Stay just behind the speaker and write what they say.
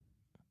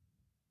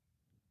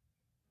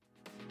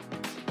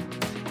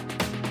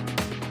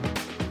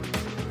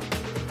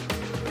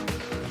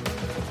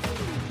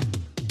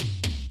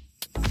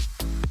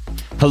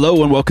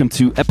Hello and welcome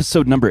to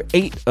episode number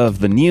 8 of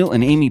the Neal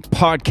and Amie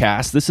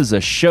podcast. This is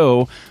a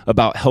show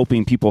about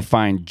helping people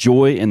find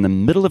joy in the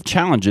middle of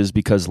challenges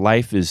because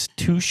life is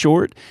too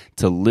short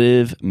to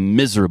live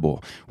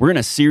miserable. We're in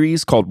a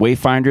series called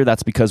Wayfinder.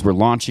 That's because we're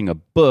launching a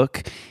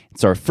book.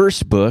 It's our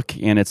first book,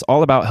 and it's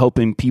all about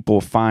helping people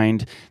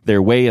find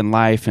their way in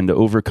life and to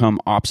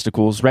overcome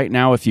obstacles. Right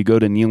now, if you go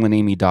to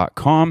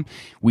nealandamie.com,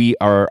 we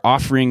are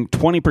offering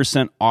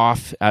 20%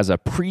 off as a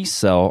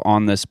pre-sale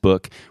on this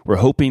book. We're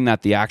hoping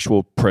that the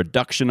actual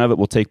production of it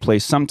will take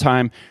place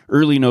sometime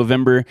early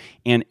November.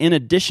 And in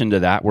addition to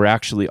that, we're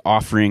actually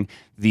offering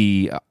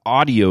the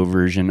audio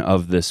version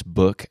of this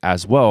book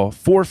as well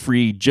for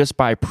free just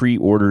by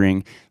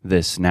pre-ordering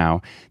this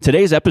now.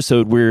 Today's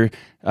episode,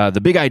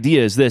 the big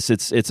idea is this.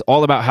 It's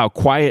all about how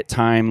quiet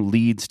time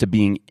leads to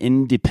being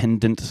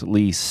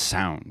independently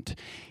sound.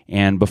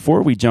 And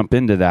before we jump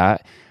into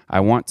that, I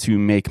want to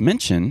make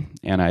mention,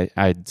 and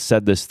I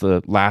said this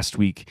the last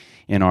week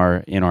in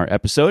our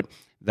episode,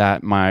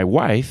 that my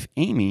wife,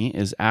 Amie,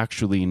 is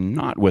actually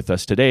not with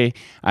us today.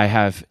 I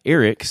have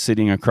Erik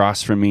sitting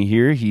across from me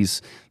here.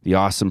 He's the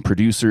awesome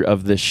producer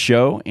of this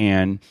show,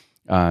 and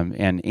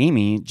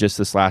Amie just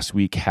this last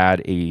week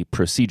had a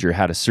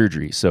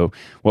surgery. So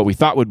what we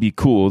thought would be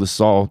cool, this is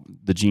all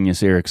the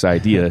genius Erik's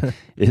idea,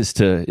 is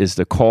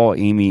to call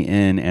Amie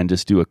in and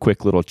just do a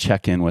quick little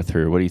check-in with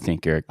her. What do you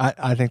think, Erik?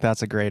 I think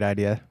that's a great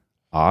idea.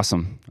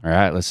 Awesome. All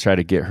right, let's try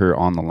to get her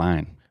on the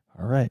line.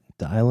 All right,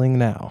 dialing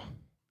now.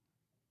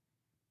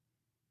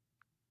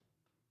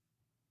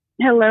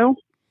 Hello.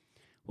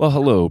 Well,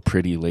 hello,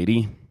 pretty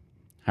lady.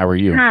 How are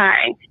you?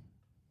 Hi.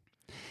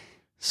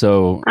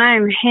 So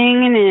I'm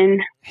hanging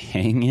in.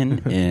 Hanging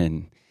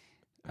in.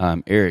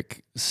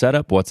 Erik, set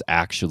up what's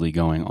actually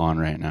going on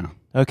right now.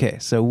 Okay,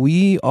 so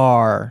we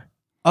are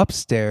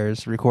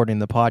upstairs recording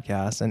the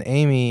podcast, and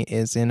Amie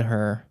is in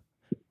her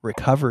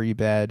recovery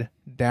bed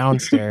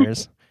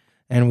downstairs,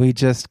 and we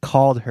just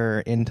called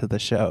her into the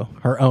show,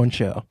 her own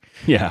show.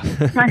 Yeah.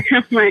 I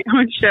have my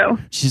own show.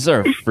 She's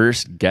our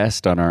first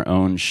guest on our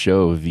own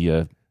show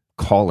via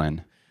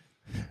call-in.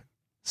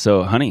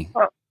 So, honey,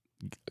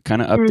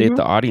 kind of update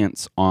the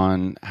audience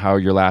on how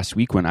your last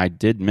week went. I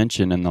did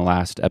mention in the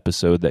last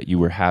episode that you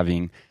were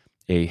having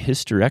a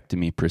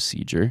hysterectomy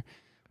procedure,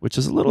 which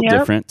is a little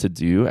different to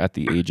do at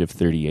the age of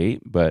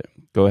 38, but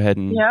go ahead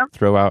and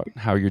throw out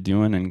how you're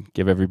doing and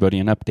give everybody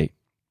an update.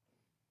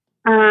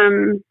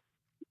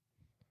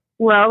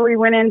 Well, we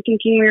went in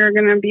thinking we were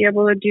going to be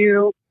able to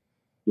do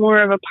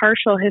more of a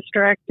partial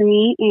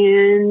hysterectomy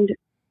and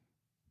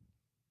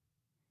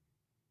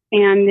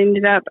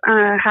ended up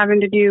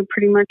having to do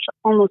pretty much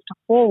almost a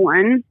full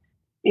one.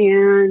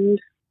 And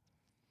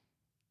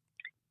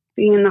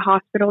being in the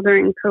hospital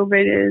during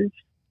COVID is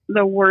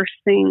the worst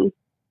thing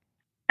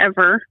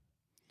ever.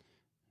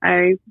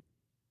 I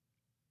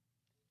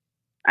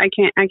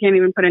can't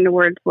even put into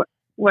words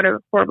what a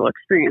horrible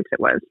experience it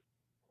was.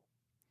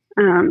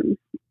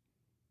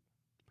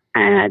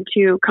 I had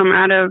to come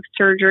out of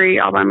surgery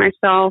all by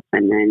myself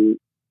and then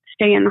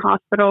stay in the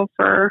hospital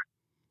for,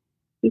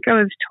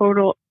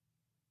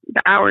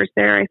 the hours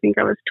there, I think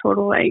I was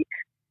total like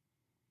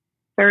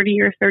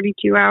 30 or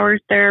 32 hours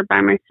there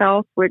by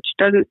myself, which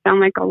doesn't sound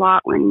like a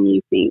lot when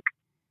you think,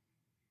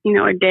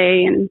 a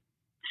day and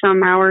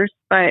some hours.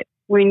 But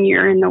when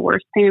you're in the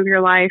worst pain of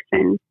your life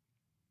and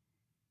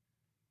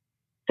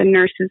the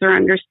nurses are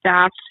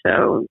understaffed,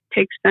 so it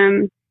takes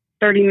them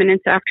 30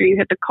 minutes after you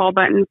hit the call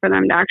button for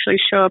them to actually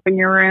show up in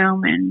your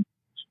room, and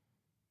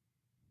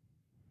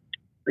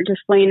we're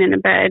just laying in a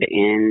bed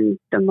in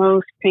the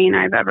most pain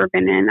I've ever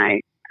been in.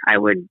 If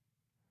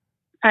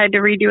I had to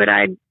redo it,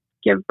 I'd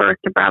give birth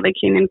to Bradley,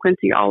 King, and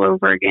Quincy all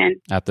over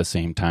again. At the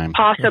same time.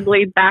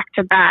 Possibly back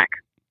to back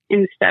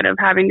instead of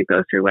having to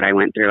go through what I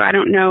went through. I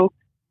don't know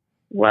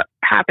what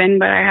happened,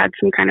 but I had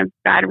some kind of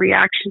bad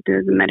reaction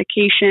to the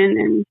medication,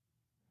 and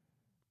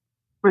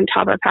on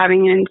top of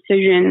having an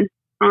incision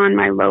on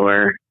my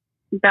lower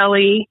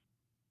belly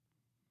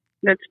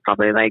that's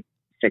probably like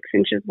 6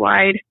 inches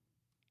wide.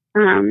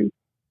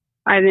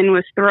 I then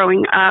was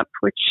throwing up,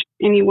 which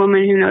any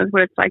woman who knows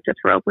what it's like to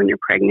throw up when you're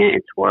pregnant,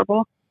 it's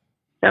horrible.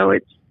 So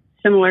it's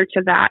similar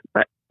to that,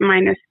 but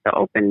minus the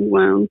open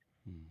wound.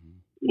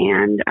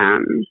 And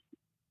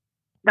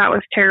that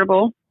was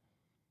terrible.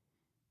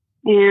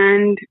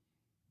 And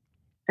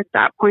at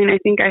that point, I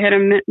think I had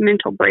a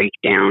mental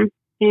breakdown.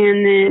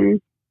 And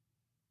then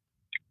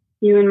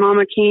you and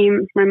Mama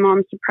came. My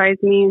mom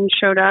surprised me and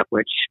showed up,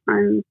 which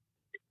I'm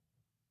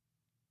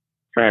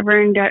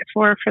forever in debt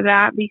for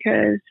that,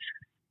 because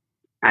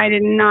I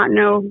did not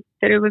know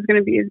that it was going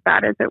to be as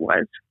bad as it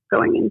was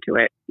going into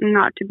it.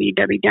 Not to be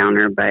Debbie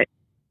Downer, but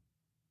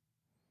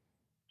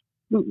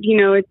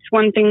it's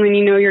one thing when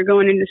you're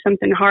going into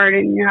something hard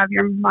and you have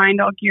your mind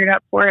all geared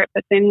up for it,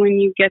 but then when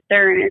you get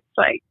there and it's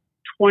like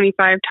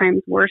 25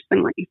 times worse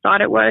than what you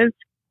thought it was,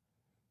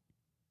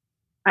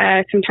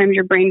 sometimes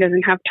your brain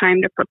doesn't have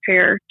time to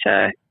prepare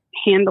to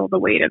handle the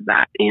weight of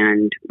that,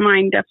 and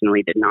mine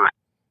definitely did not.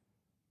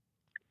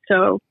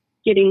 So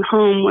getting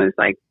home was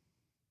like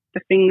the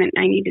thing that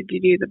I needed to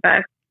do the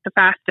the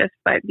fastest,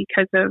 but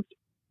because of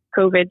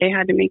COVID, they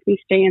had to make me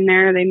stay in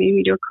there. They made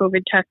me do a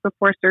COVID test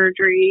before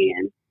surgery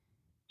and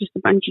just a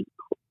bunch of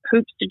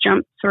hoops to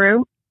jump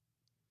through.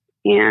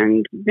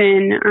 And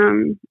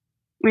then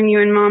when you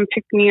and Mom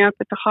picked me up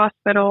at the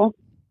hospital,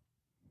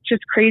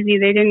 just crazy.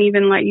 They didn't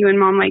even let you and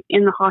Mom like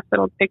in the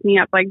hospital pick me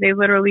up. Like they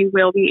literally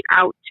wheeled me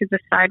out to the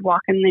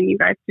sidewalk and then you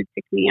guys could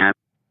pick me up.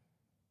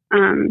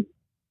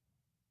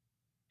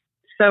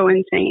 So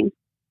insane.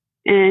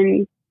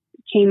 And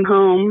came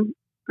home.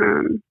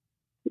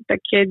 The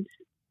kids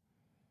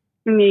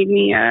made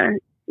me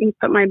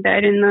put my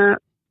bed in the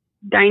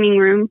dining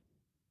room,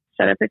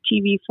 set up a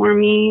TV for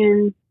me,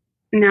 and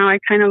now I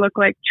kind of look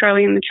like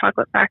Charlie and the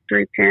Chocolate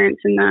Factory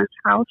parents in the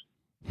house.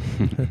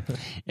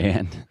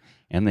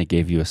 And they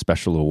gave you a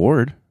special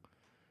award.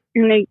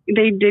 And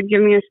they did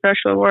give me a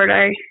special award.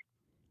 I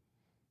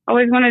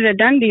always wanted a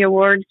Dundie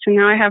Award, so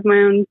now I have my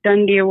own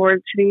Dundie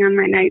Award sitting on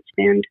my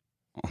nightstand.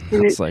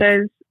 And it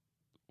says,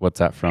 what's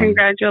that from?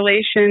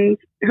 Congratulations,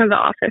 The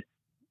Office.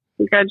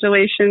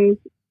 Congratulations,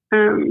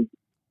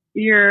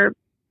 your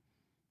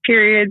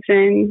periods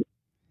and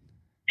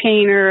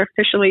pain are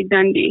officially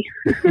Dundie.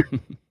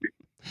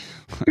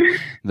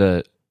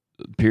 The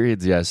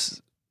periods,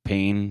 yes.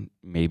 Pain,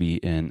 maybe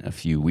in a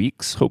few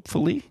weeks,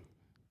 hopefully.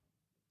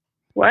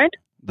 What?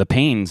 The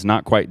pain's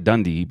not quite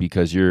Dundie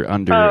because you're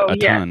under a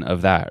ton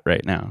of that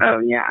right now. Oh,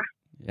 yeah.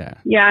 Yeah.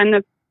 Yeah,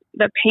 and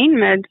the pain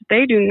meds,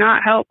 they do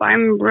not help. I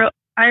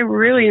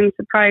really am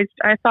surprised.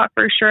 I thought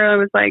for sure I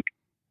was like,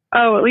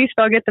 oh, at least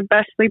I'll get the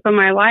best sleep of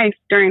my life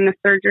during the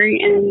surgery.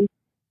 And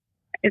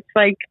it's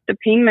like the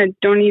pain meds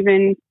don't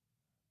even,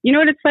 you know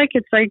what it's like?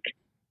 It's like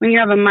when you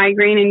have a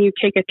migraine and you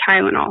take a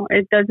Tylenol.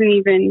 It doesn't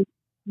even,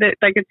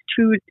 like it's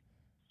two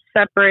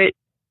separate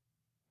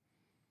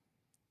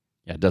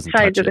it doesn't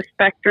sides of the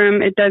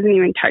spectrum. It doesn't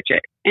even touch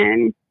it.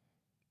 And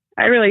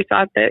I really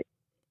thought that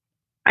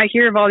I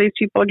hear of all these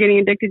people getting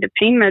addicted to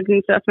pain meds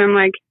and stuff. And I'm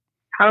like,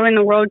 how in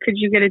the world could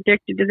you get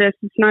addicted to this?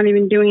 It's not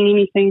even doing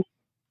anything.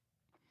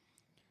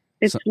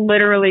 It's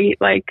literally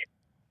like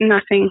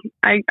nothing.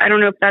 I don't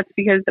know if that's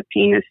because the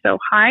pain is so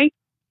high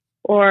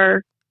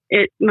or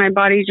my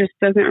body just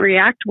doesn't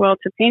react well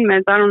to pain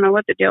meds. I don't know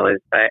what the deal is,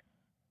 but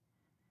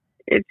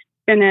it's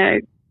been a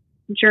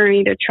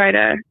journey to try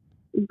to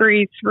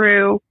breathe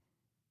through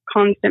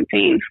constant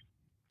pain.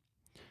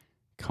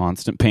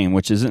 Constant pain,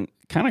 which isn't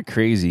kind of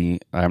crazy.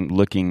 I'm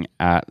looking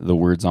at the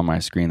words on my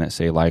screen that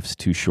say life's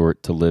too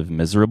short to live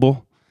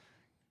miserable.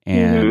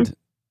 And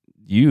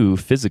you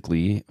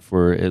physically,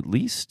 for at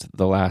least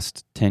the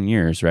last 10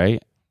 years,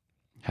 right,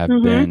 have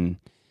been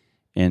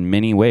in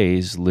many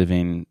ways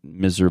living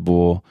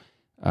miserable,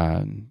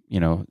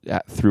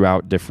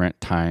 throughout different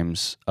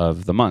times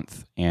of the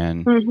month.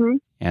 And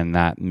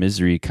that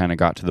misery kind of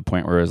got to the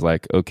point where it was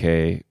like,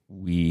 okay,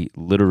 we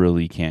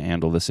literally can't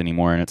handle this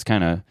anymore. And it's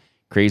kind of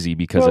crazy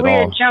because we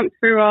had jumped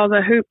through all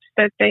the hoops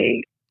that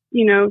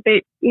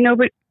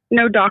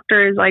no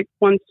doctor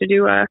wants to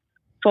do a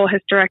full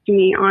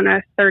hysterectomy on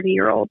a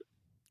 30-year-old.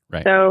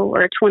 Right.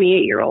 Or a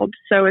 28-year-old.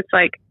 So it's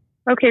like,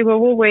 okay, well,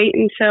 we'll wait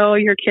until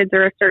your kids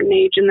are a certain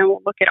age and then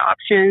we'll look at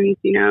options,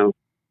 and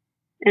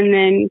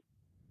then,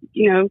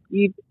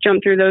 you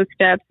jump through those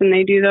steps and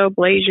they do the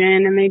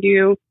ablation and they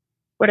do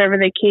whatever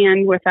they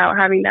can without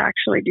having to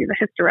actually do the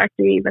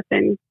hysterectomy. But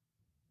then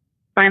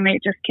finally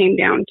it just came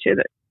down to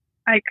that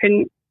I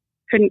couldn't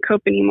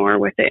cope anymore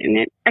with it.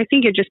 And I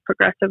think it just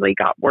progressively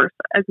got worse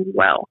as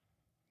well.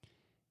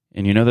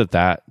 And you know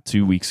that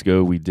 2 weeks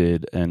ago, we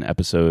did an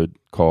episode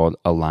called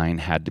A Line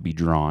Had to Be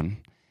Drawn.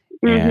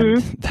 And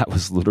that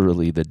was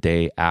literally the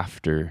day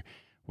after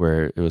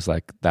where it was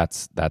like,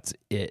 that's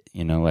it,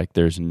 like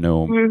there's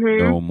no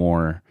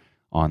more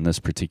on this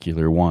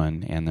particular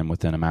one. And then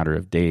within a matter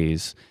of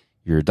days,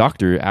 your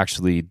doctor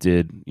actually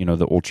did,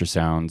 the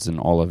ultrasounds and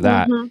all of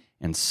that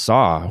and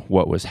saw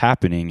what was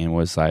happening and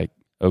was like,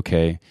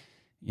 okay,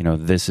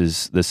 this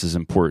is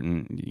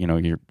important.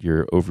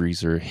 Your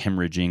ovaries are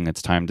hemorrhaging.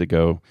 It's time to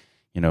go,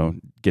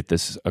 get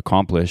this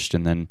accomplished.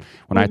 And then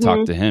when I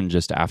talked to him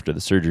just after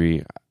the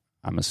surgery,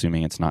 I'm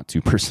assuming it's not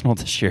too personal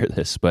to share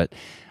this, but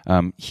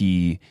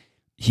he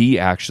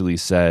actually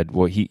said,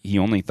 well, he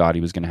only thought he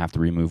was going to have to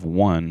remove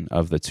one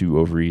of the two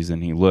ovaries,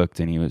 and he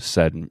looked and he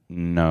said,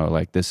 no,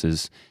 like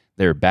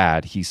they're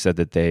bad. He said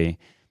that they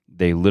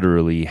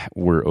literally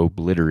were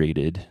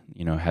obliterated,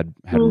 had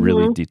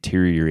really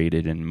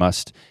deteriorated and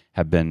must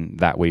have been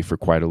that way for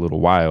quite a little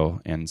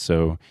while. And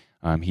so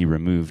he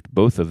removed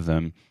both of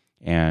them,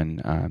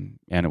 and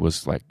it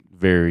was like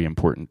very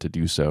important to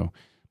do so.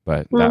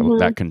 But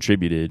that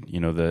contributed,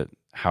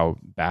 how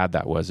bad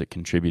that was. It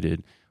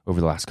contributed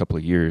over the last couple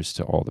of years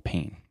to all the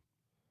pain.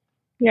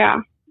 Yeah.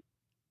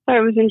 So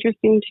it was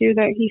interesting too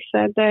that he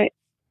said that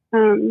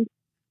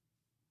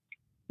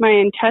my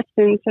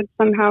intestines had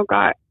somehow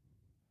got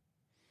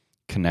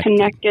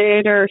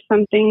connected or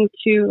something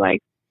to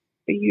like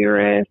the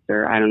uterus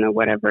or I don't know,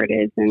 whatever it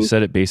is. And he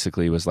said it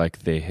basically was like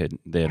they had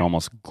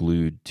almost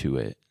glued to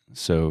it.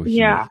 So he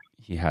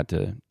had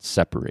to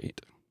separate.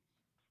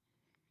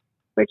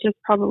 Which is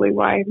probably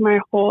why my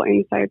whole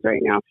insides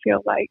right now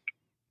feel like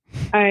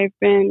I've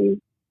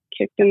been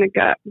kicked in the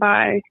gut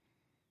by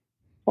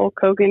Hulk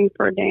Hogan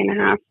for a day and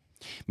a half.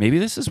 Maybe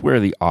this is where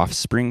the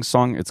Offspring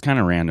song, it's kind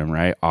of random,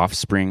 right?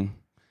 Offspring,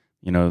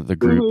 the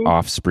group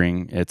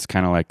Offspring, it's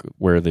kind of like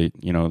where the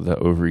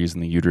ovaries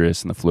and the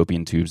uterus and the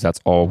fallopian tubes, that's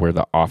all where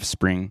the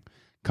offspring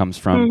comes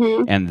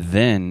from. And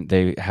then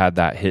they had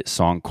that hit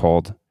song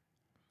called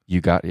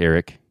You Got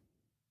Erik.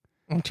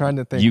 I'm trying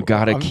to think. You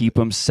got to keep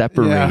them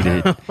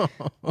separated.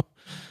 Yeah.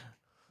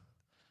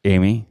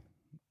 Amie?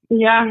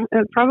 Yeah,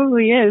 it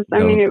probably is. I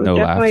mean, it would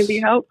definitely be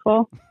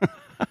helpful.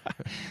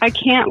 I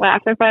can't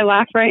laugh. If I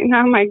laugh right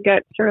now, my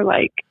guts are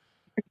like,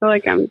 I feel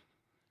like I'm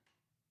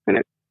going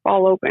to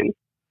fall open.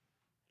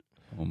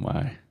 Oh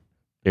my.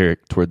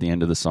 Erik, toward the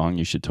end of the song,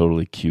 you should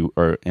totally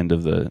end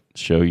of the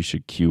show, you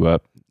should cue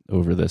up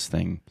over this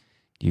thing.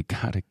 You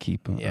got to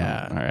keep them.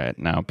 Yeah. All right.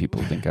 Now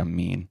people think I'm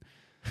mean.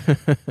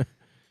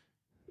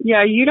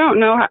 Yeah, you don't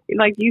know how,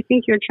 like, you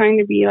think you're trying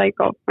to be like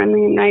all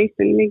friendly and nice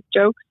and make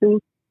jokes,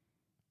 and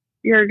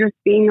you're just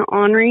being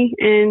ornery,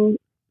 and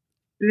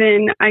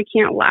then I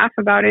can't laugh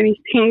about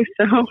anything.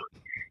 So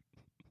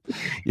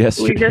yes,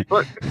 we just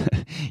look.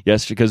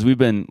 Yes, because we've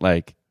been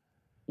like,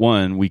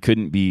 we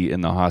couldn't be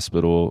in the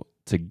hospital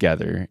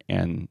together,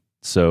 and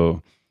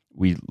so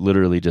we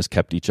literally just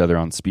kept each other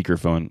on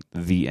speakerphone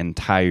the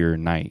entire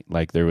night.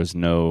 Like there was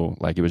no,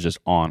 like it was just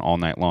on all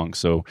night long.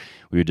 So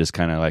we would just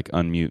kind of like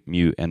unmute,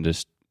 mute, and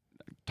just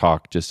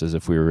talk just as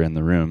if we were in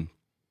the room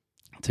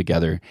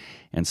together.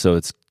 And so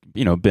it's,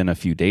 been a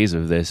few days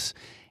of this,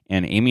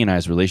 and Amie and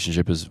I's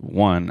relationship is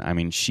one, I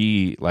mean,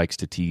 she likes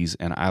to tease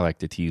and I like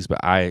to tease,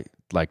 but I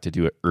like to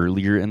do it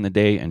earlier in the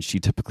day and she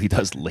typically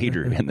does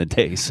later in the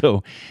day.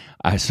 So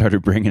I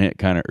started bringing it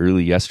kind of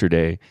early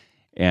yesterday,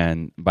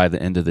 and by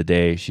the end of the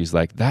day, she's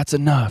like, that's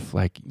enough.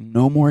 Like,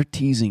 no more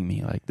teasing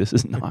me. Like, this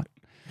is not.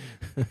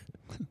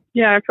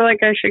 Yeah, I feel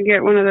like I should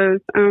get one of those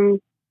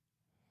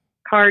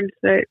cards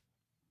that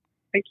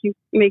like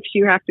makes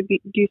you have to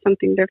do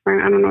something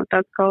different. I don't know what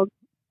that's called.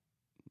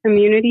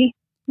 Immunity,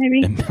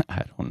 maybe?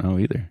 I don't know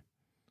either.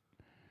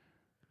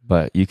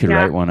 But you could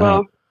write one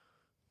up.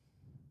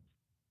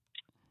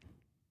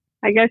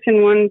 I guess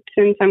in one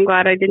sense, I'm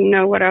glad I didn't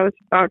know what I was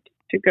about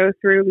to go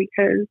through,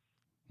 because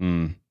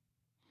I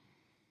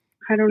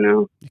don't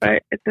know.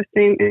 But in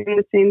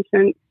the same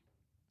sense,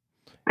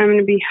 I'm going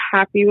to be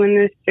happy when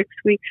this 6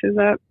 weeks is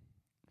up.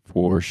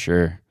 For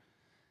sure.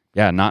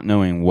 Yeah, not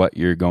knowing what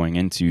you're going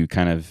into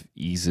kind of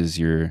eases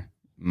your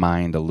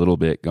mind a little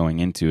bit going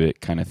into it,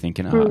 kind of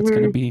thinking, it's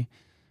going to be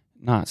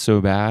not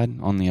so bad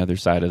on the other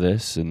side of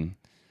this. And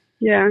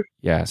yeah,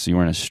 so you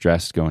weren't as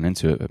stressed going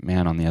into it, but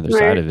man, on the other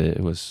side of it,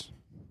 it was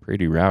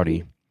pretty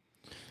rowdy.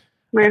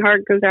 My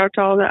heart goes out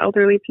to all the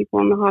elderly people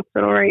in the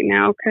hospital right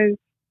now, because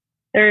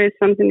there is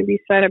something to be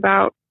said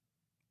about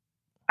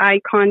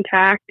eye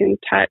contact and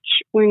touch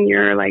when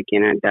you're like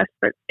in a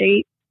desperate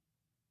state.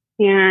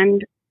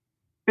 And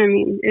I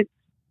mean, it's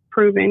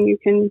proven. You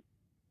can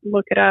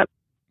look it up.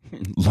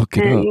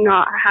 And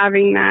not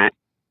having that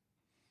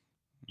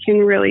can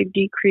really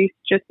decrease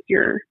just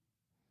your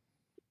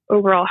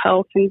overall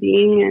health and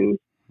being. And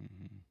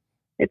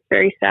it's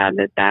very sad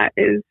that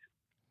is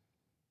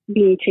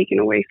being taken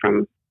away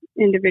from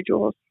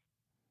individuals,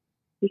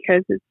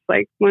 because it's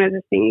like one of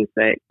the things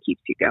that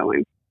keeps you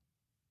going.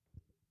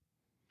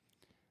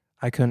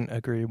 I couldn't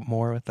agree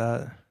more with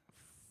that.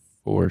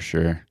 For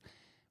sure.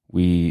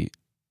 We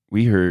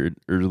heard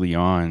early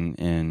on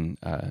in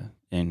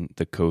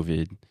the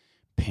COVID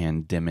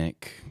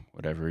pandemic,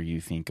 whatever you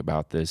think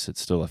about this,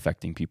 it's still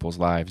affecting people's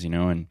lives,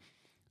 and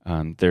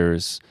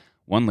there's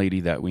one lady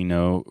that we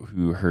know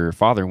who her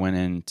father went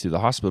into the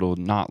hospital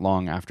not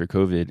long after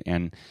COVID,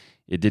 and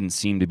it didn't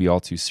seem to be all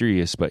too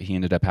serious, but he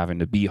ended up having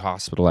to be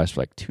hospitalized for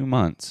like 2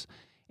 months,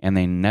 and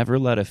they never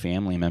let a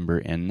family member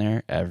in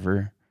there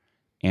ever,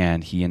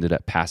 and he ended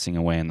up passing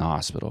away in the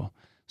hospital.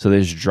 So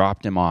they just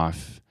dropped him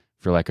off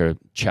for like a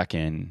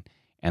check-in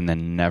and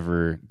then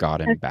never got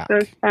him back.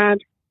 It's so sad.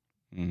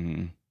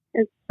 Mm-hmm.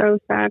 It's so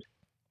sad.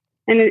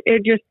 And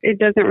it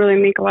doesn't really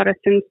make a lot of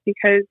sense,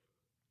 because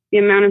the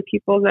amount of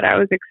people that I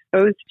was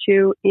exposed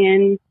to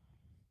in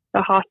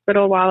the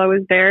hospital while I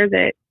was there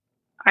that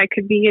I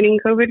could be getting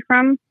COVID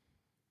from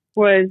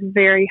was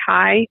very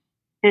high.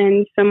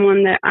 And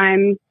someone that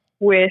I'm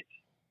with,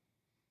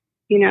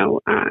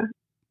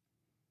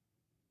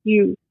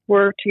 you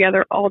were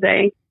together all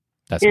day.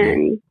 That's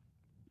me.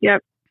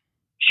 Yep,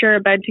 share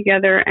a bed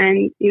together,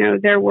 and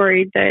they're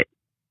worried that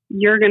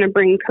you're going to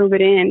bring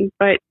COVID in,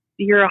 but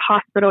you're a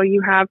hospital,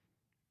 you have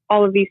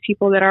all of these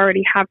people that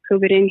already have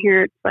COVID in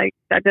here. It's like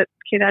that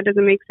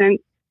doesn't make sense.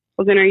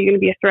 Well, then are you going to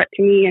be a threat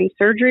to me in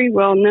surgery?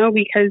 Well, no,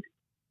 because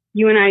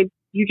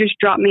you just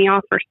dropped me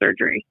off for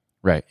surgery.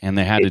 Right, and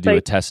they had to do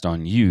a test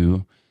on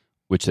you,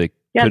 which they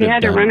could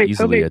have done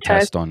easily a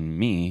test on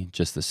me,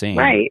 just the same.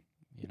 Right,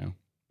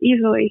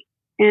 easily.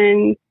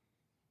 And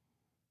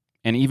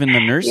even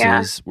the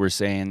nurses were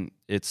saying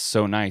it's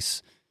so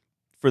nice,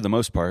 for the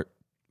most part,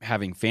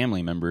 having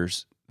family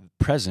members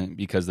present,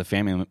 because the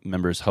family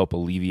members help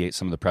alleviate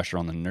some of the pressure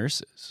on the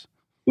nurses.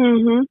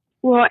 Mm-hmm.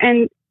 Well,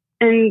 and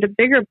the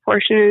bigger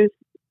portion is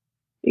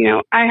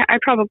I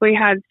probably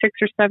had 6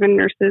 or 7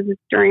 nurses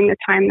during the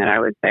time that I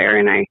was there.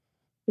 And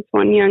this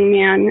one young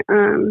man,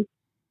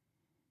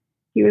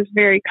 he was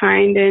very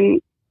kind,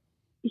 and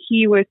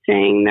he was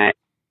saying that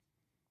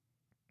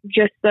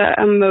just the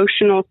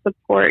emotional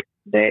support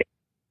that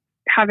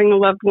having a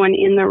loved one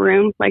in the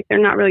room, like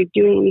they're not really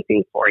doing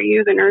anything for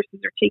you. The nurses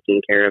are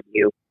taking care of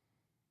you.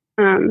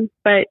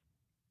 But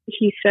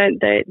he said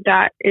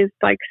that is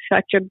like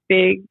such a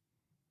big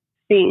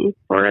thing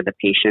for the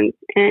patients.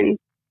 And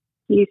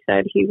he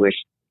said he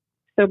wished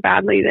so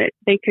badly that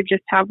they could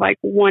just have like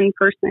one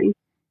person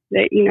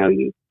that,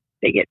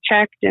 they get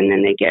checked and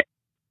then they get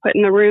put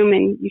in the room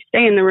and you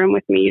stay in the room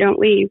with me, you don't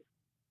leave.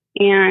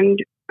 And,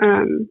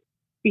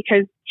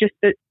 because just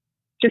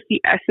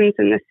the essence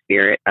and the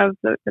spirit of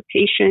the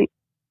patient,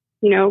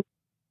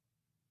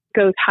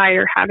 goes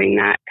higher having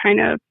that kind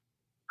of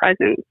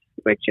presence,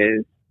 which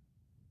is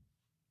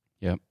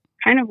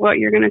kind of what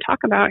you're going to talk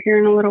about here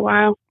in a little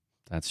while.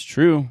 That's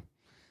true.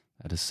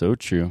 That is so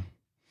true.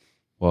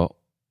 Well,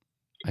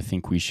 I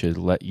think we should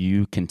let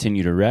you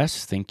continue to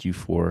rest. Thank you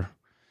for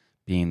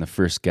being the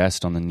first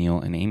guest on the Neal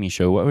and Amie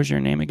show. What was your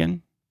name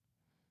again?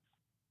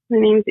 My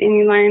name's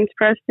Amie Lyons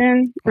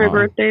Preston. My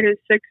birthday is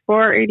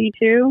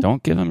 6/4/82.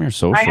 Don't give them your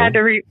social. I had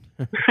to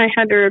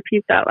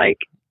repeat that like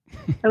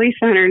at least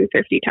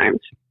 150 times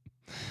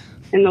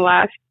in the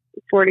last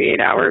 48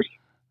 hours.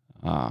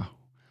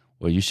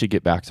 Well, you should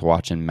get back to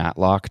watching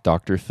Matlock,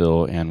 Dr.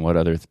 Phil, and what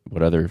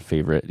other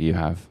favorite do you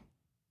have?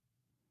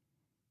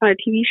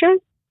 TV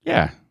shows?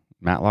 Yeah,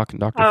 Matlock and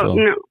Dr. Phil. Oh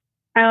no,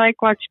 I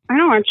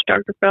don't watch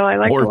Dr. Phil. I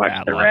like to watch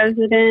Matlock. The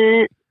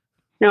Resident.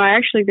 No, I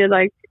actually did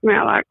like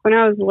Matlock. When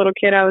I was a little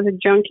kid, I was a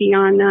junkie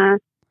on...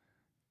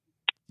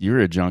 You were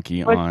a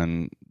junkie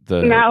on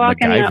the Matlock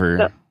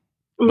MacGyver.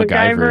 And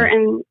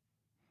MacGyver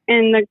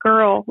and the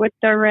girl with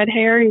the red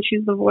hair, and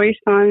she's the voice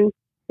on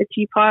the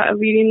Teapot of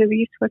Beauty and the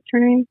Beast. What's her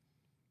name?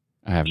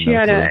 I have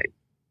no clue.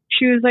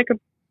 She was like a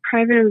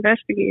private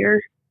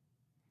investigator.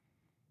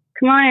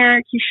 Come on,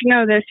 Eric, you should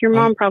know this. Your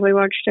mom probably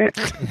watched it.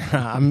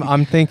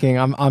 I'm thinking.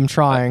 I'm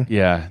trying.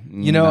 Yeah.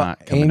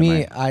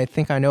 Amie, I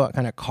think I know what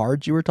kind of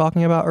card you were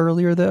talking about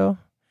earlier, though.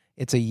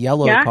 It's a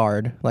yellow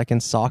card, like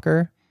in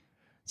soccer.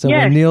 So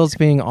when Neal's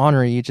being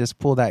ornery, you just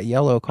pull that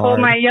yellow card.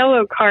 Pull my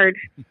yellow card.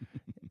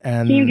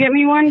 And can you get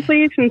me one,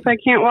 please, since I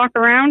can't walk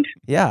around?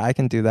 Yeah, I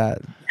can do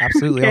that.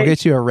 Absolutely. Okay. I'll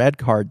get you a red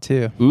card,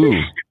 too. Ooh.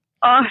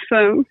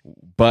 Awesome.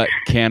 But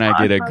can I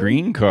get a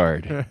green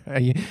card?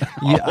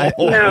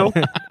 No.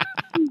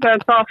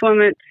 That's off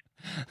limits.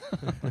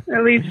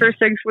 At least for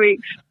 6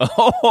 weeks.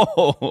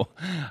 Oh,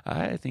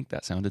 I think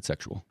that sounded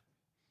sexual.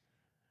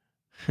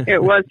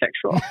 It was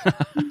sexual.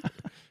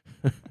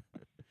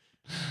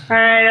 All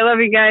right, I love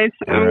you guys.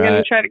 I'm going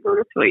to try to go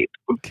to sleep.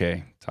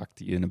 Okay, talk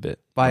to you in a bit.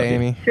 Bye,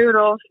 Amie.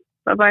 Toodles.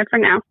 Bye-bye for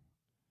now.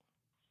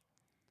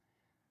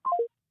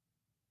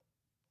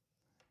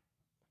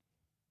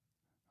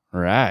 All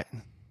right.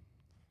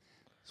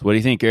 So what do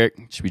you think, Eric?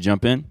 Should we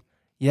jump in?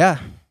 Yeah.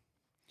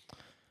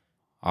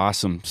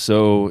 Awesome.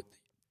 So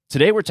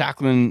today we're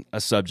tackling a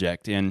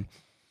subject, and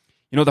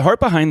the heart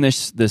behind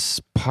this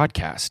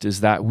podcast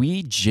is that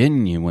we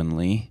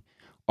genuinely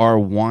are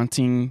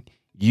wanting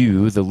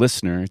you, the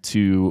listener,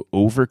 to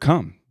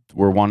overcome.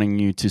 We're wanting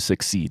you to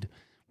succeed.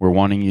 We're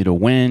wanting you to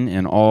win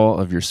in all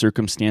of your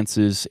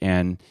circumstances.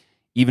 And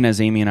even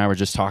as Amie and I were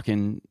just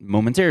talking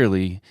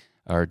momentarily,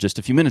 or just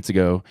a few minutes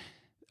ago,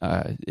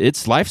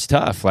 life's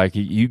tough. Like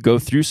you go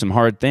through some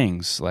hard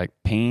things. Like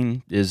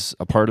pain is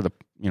a part of the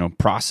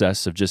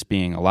process of just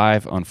being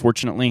alive,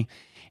 unfortunately.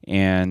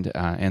 And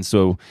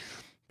so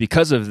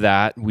because of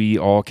that, we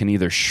all can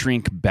either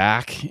shrink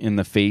back in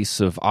the face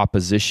of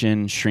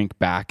opposition, shrink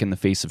back in the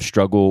face of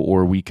struggle,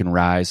 or we can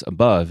rise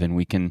above and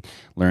we can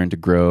learn to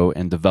grow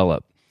and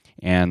develop.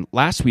 And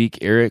last week,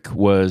 Eric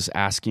was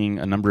asking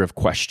a number of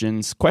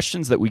questions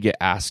that we get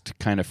asked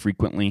kind of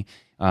frequently.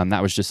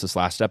 That was just this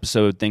last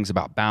episode, things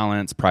about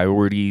balance,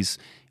 priorities,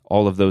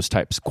 all of those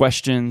types of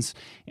questions.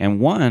 And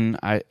one,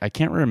 I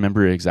can't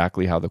remember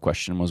exactly how the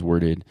question was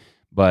worded,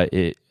 but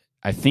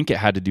I think it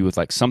had to do with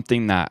like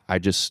something that I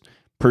just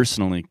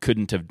personally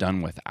couldn't have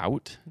done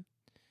without.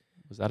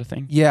 Was that a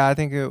thing? Yeah, I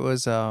think it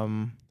was,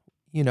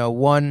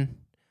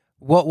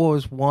 what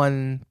was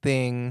one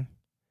thing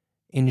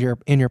in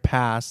your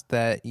past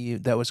that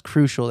was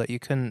crucial that you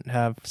couldn't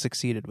have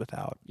succeeded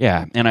without?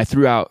 Yeah, and I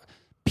threw out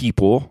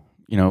people,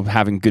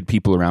 having good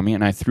people around me,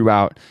 and I threw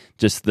out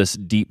just this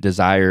deep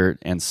desire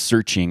and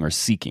searching or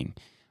seeking.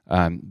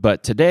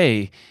 But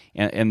today,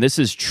 and this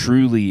is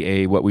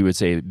truly what we would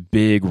say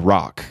big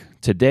rock.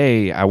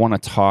 Today, I want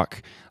to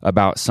talk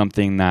about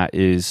something that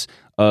is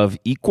of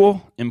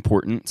equal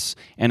importance,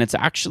 and it's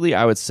actually,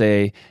 I would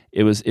say,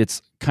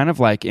 it's kind of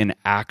like an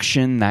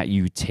action that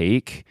you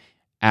take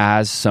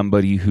as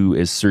somebody who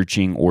is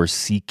searching or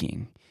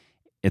seeking.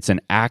 It's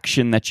an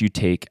action that you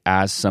take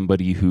as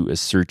somebody who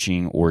is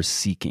searching or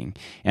seeking.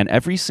 And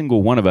every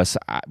single one of us,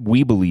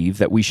 we believe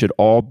that we should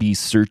all be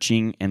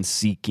searching and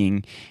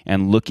seeking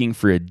and looking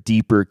for a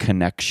deeper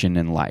connection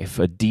in life,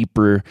 a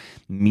deeper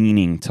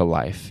meaning to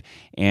life.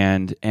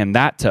 And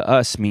that to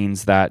us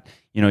means that,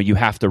 you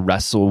have to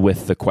wrestle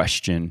with the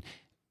question,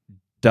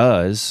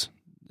 was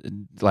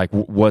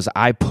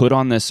I put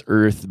on this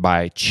earth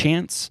by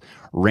chance,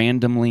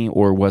 randomly,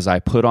 or was I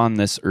put on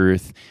this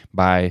earth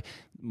by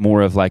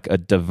more of like a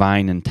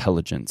divine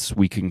intelligence?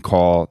 We can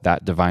call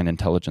that divine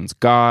intelligence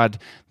God,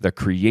 the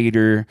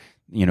creator,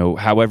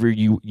 however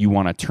you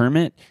want to term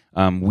it.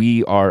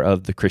 We are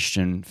of the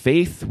Christian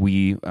faith.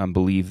 We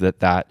believe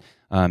that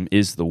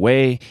is the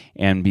way,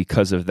 and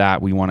because of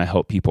that, we want to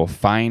help people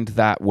find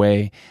that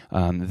way.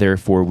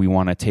 Therefore, we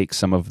want to take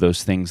some of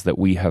those things that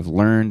we have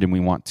learned, and we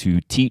want to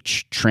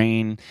teach,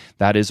 train.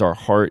 That is our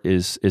heart,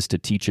 is to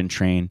teach and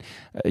train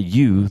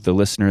you, the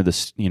listener,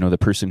 the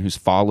person who's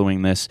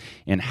following this,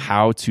 in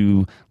how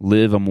to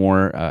live a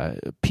more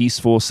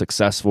peaceful,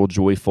 successful,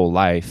 joyful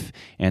life,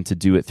 and to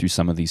do it through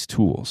some of these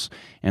tools.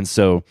 And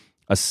so,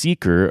 a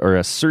seeker or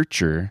a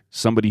searcher,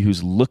 somebody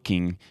who's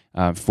looking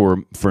for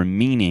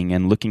meaning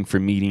and looking for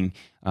meaning,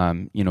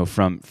 from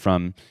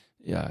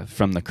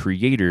the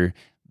Creator,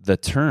 the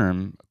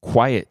term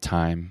quiet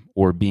time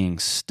or being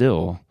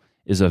still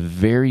is a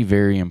very,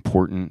 very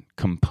important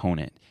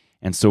component.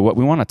 And so, what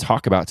we want to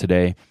talk about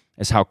today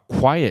is how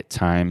quiet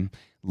time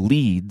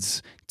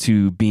leads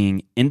to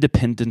being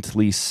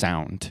independently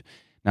sound.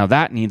 Now,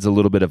 that needs a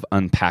little bit of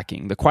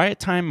unpacking. The quiet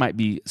time might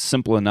be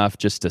simple enough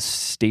just to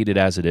state it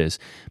as it is,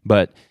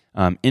 but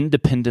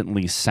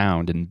independently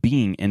sound and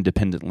being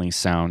independently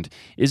sound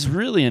is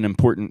really an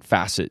important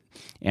facet.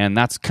 And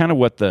that's kind of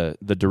what the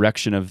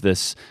direction of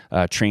this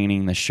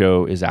training, the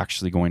show, is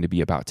actually going to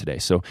be about today.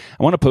 So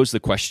I want to pose the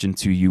question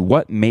to you: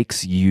 what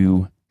makes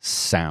you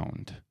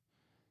sound?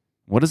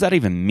 What does that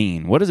even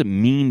mean? What does it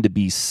mean to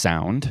be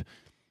sound?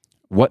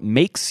 What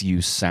makes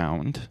you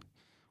sound?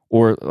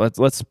 Or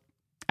let's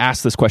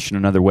ask this question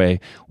another way: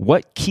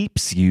 what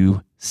keeps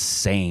you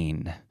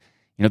sane?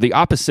 The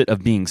opposite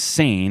of being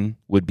sane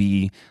would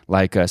be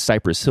like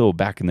Cypress Hill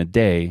back in the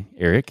day.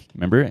 Erik,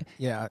 remember it?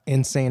 Yeah,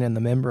 insane in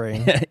the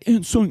membrane.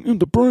 Insane in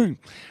the brain,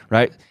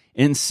 right?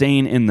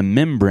 Insane in the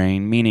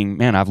membrane, meaning,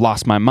 man, I've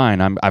lost my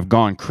mind. I've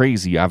gone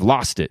crazy. I've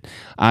lost it.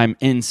 I'm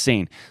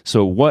insane.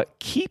 So what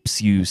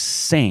keeps you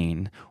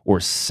sane or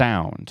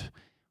sound,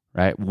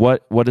 right?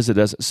 What is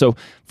it? So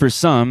for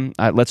some,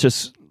 let's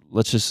just,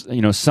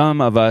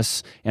 some of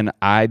us, and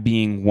I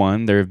being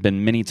one, there have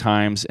been many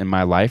times in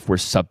my life where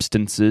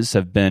substances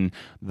have been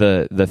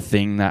the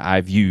thing that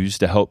I've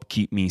used to help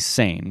keep me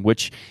sane,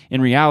 which in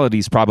reality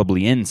is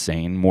probably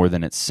insane more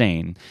than it's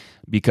sane,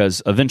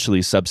 because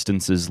eventually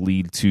substances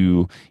lead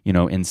to,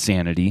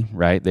 insanity,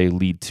 right? They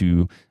lead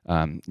to,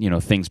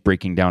 things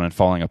breaking down and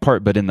falling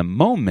apart. But in the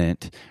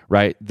moment,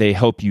 right, they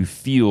help you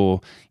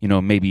feel,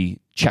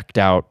 maybe checked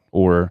out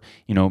or,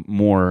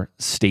 more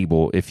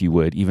stable, if you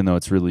would, even though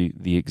it's really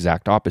the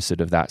exact opposite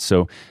of that.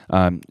 So,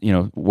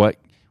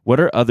 what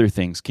are other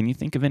things? Can you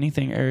think of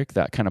anything, Erik,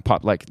 that kind of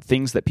pop, like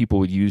things that people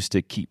would use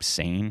to keep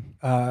sane?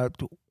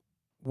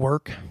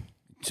 Work.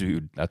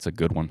 Dude, that's a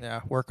good one.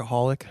 Yeah,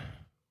 workaholic.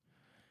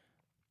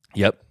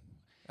 Yep.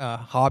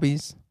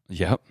 Hobbies.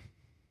 Yep.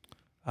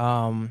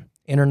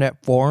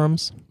 Internet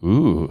forums.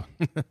 Ooh.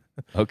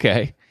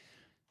 Okay.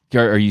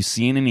 Are you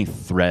seeing any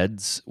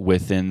threads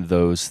within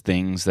those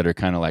things that are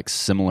kind of like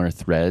similar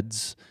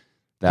threads?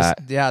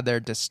 They're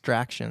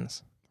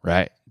distractions.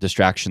 Right.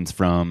 Distractions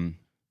from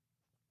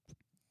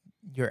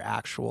your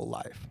actual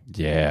life.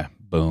 Yeah.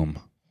 Boom.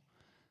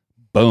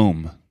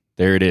 Boom.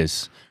 There it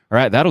is. All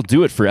right, that'll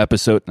do it for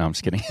episode. No, I'm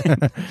just kidding.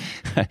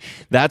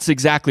 That's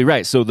exactly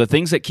right. So the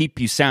things that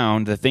keep you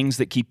sound, the things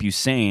that keep you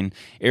sane,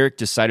 Erik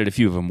decided a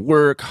few of them: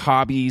 work,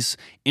 hobbies,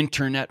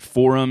 internet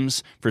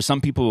forums. For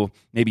some people,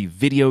 maybe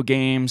video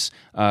games.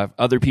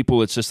 Other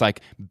people, it's just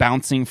like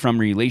bouncing from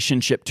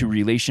relationship to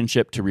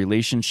relationship to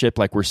relationship,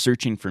 like we're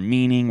searching for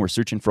meaning, we're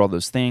searching for all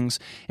those things.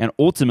 And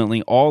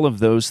ultimately, all of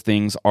those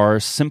things are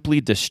simply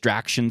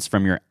distractions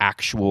from your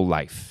actual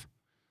life.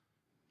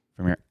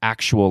 From your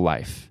actual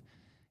life.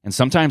 And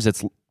sometimes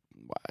it's,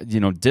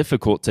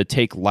 difficult to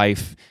take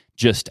life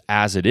just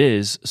as it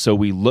is, so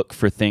we look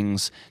for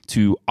things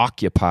to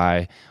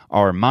occupy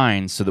our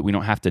minds so that we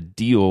don't have to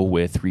deal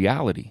with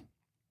reality.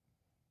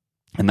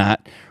 And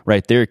that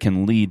right there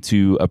can lead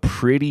to a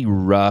pretty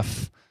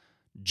rough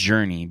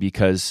journey,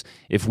 because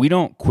if we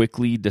don't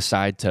quickly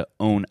decide to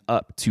own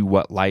up to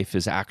what life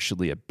is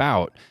actually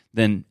about,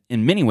 then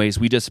in many ways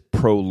we just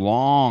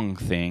prolong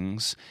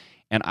things.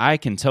 And I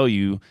can tell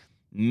you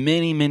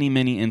many, many,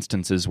 many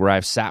instances where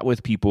I've sat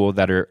with people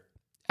that are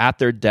at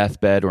their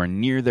deathbed or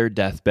near their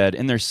deathbed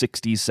in their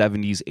 60s,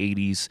 70s,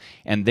 80s,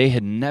 and they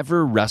had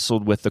never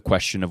wrestled with the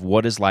question of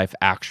what is life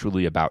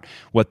actually about.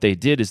 What they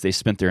did is they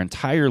spent their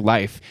entire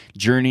life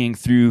journeying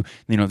through,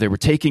 they were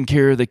taking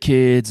care of the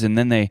kids, and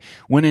then they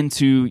went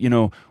into,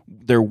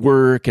 their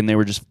work, and they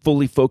were just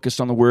fully focused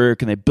on the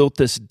work, and they built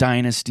this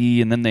dynasty,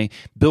 and then they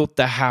built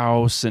the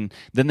house, and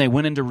then they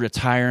went into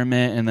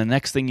retirement, and the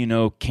next thing you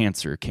know,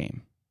 cancer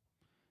came.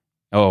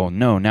 Oh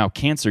no, now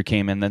cancer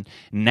came, and then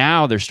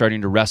now they're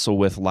starting to wrestle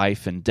with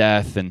life and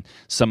death and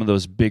some of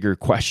those bigger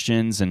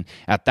questions. And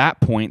at that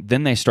point,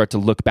 then they start to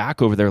look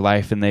back over their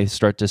life and they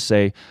start to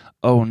say,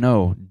 oh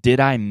no,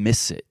 did I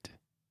miss it?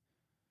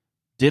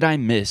 Did I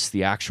miss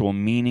the actual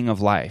meaning of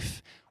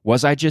life?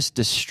 Was I just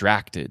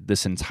distracted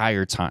this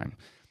entire time?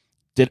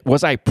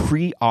 Was I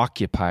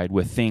preoccupied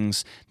with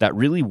things that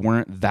really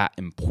weren't that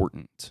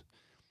important?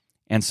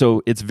 And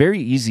so it's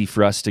very easy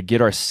for us to get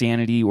our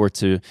sanity or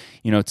to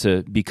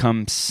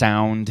become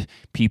sound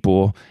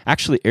people.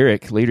 Actually,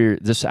 Erik, later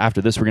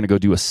after this, we're going to go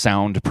do a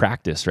sound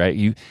practice, right?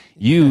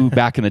 You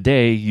back in the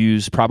day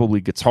used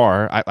probably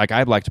guitar.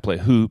 I'd like to play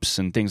hoops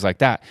and things like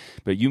that,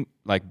 but you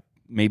like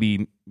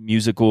maybe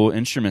musical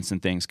instruments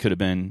and things could have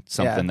been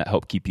something that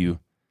helped keep you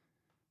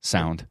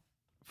sound.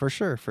 For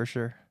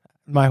sure.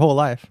 My whole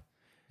life.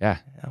 Yeah.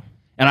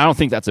 And I don't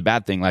think that's a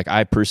bad thing. Like,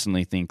 I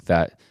personally think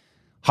that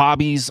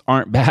hobbies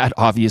aren't bad.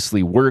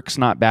 Obviously, work's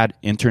not bad.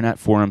 Internet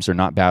forums are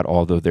not bad,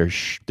 although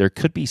there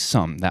could be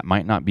some that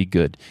might not be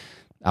good.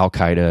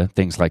 Al-Qaeda,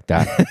 things like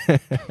that.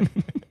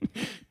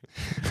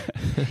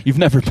 You've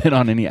never been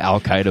on any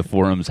Al-Qaeda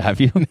forums,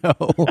 have you?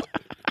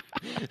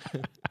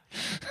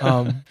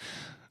 No.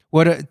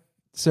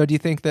 So do you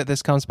think that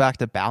this comes back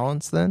to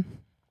balance then?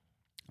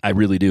 I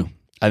really do.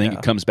 I think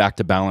it comes back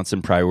to balance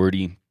and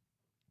priority,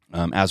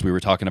 as we were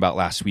talking about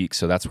last week.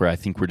 So that's where I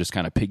think we're just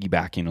kind of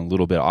piggybacking a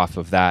little bit off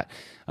of that.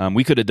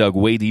 We could have dug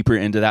way deeper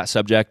into that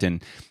subject.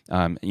 And,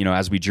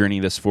 as we journey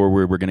this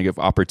forward, we're going to give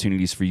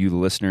opportunities for you, the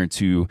listener,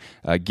 to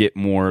get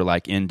more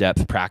like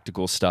in-depth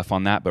practical stuff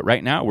on that. But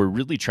right now, we're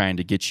really trying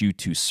to get you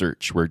to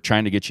search. We're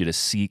trying to get you to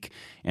seek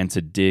and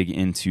to dig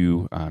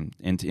into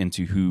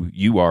who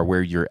you are,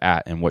 where you're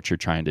at, and what you're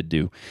trying to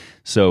do.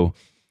 So,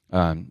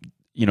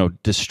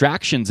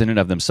 distractions in and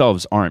of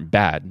themselves aren't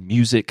bad.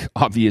 Music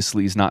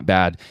obviously is not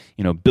bad.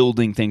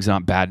 Building things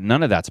not bad.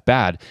 None of that's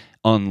bad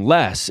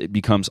unless it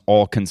becomes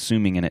all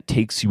consuming and it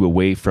takes you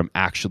away from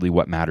actually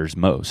what matters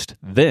most.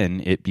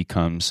 Then it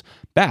becomes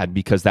bad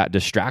because that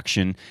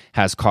distraction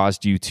has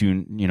caused you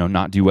to,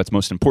 not do what's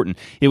most important.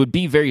 It would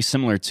be very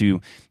similar to,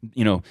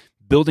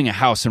 building a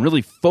house and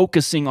really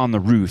focusing on the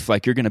roof.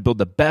 Like, you're going to build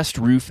the best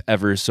roof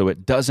ever so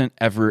it doesn't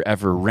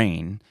ever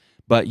rain.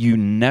 But you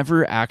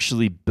never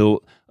actually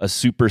built a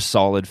super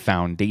solid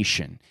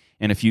foundation.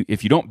 And if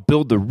you don't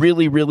build the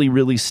really, really,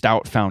 really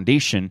stout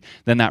foundation,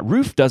 then that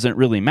roof doesn't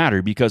really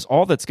matter, because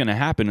all that's going to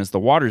happen is the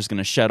water is going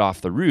to shed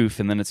off the roof,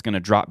 and then it's going to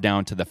drop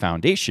down to the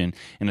foundation,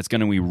 and it's going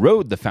to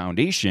erode the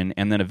foundation,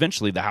 and then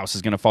eventually the house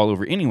is going to fall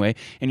over anyway,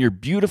 and your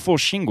beautiful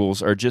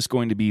shingles are just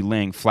going to be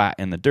laying flat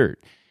in the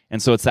dirt.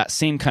 And so it's that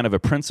same kind of a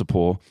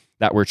principle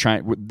that we're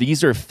trying.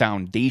 These are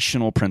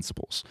foundational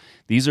principles.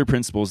 These are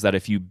principles that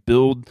if you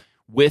build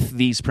with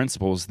these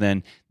principles,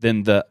 then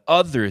the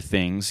other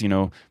things,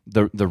 the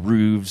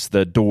roofs,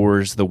 the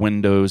doors, the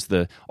windows,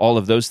 all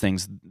of those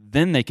things,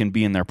 then they can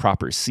be in their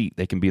proper seat.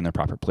 They can be in their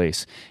proper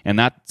place. And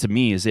that, to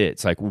me, is it.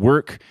 It's like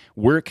work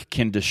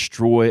can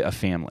destroy a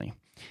family,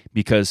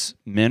 because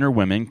men or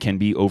women can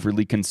be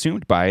overly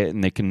consumed by it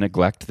and they can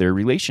neglect their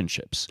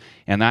relationships.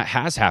 And that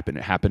has happened.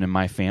 It happened in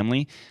my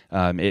family.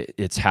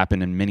 It's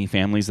happened in many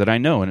families that I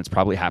know, and it's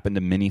probably happened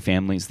to many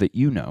families that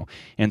you know.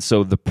 And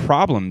so the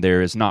problem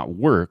there is not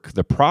work.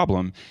 The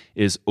problem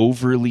is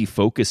overly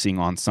focusing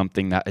on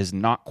something that is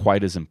not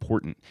quite as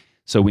important.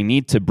 So we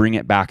need to bring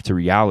it back to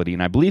reality.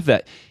 And I believe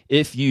that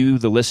if you,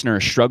 the listener,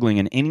 are struggling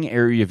in any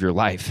area of your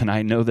life, and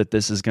I know that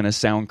this is going to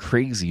sound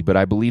crazy, but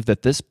I believe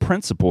that this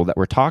principle that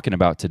we're talking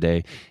about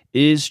today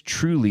is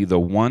truly the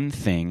one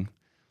thing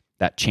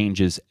that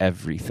changes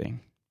everything.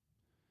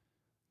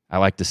 I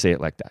like to say it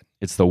like that.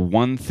 It's the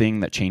one thing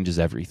that changes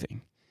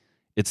everything.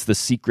 It's the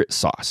secret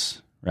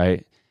sauce,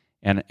 right?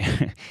 And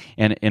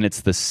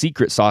it's the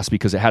secret sauce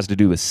because it has to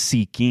do with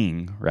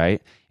seeking,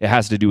 right? It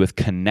has to do with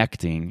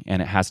connecting,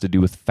 and it has to do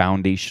with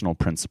foundational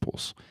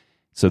principles.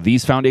 So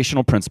these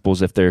foundational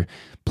principles, if they're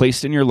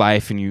placed in your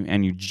life and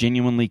you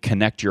genuinely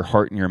connect your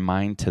heart and your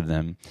mind to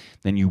them,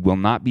 then you will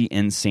not be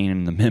insane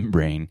in the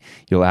membrane.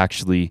 You'll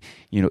actually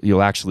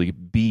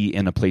be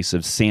in a place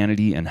of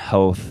sanity and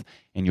health,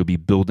 and you'll be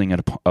building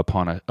it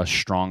upon a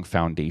strong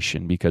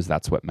foundation, because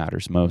that's what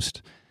matters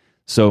most.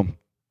 So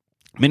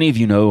many of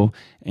you know,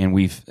 and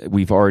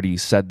we've already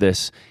said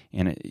this,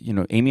 and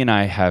Amie and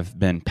I have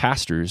been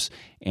pastors,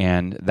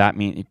 and that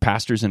means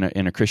pastors in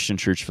a Christian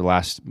church for the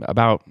last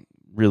about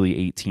really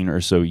 18 or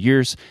so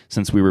years,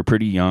 since we were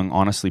pretty young.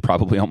 Honestly,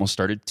 probably almost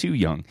started too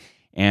young.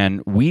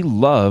 And we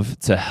love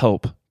to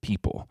help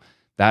people.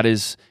 That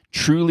is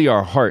truly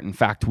our heart. In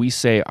fact, we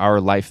say our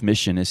life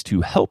mission is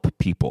to help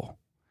people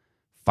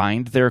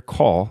find their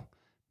call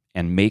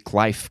and make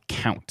life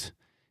count,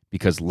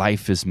 because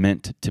life is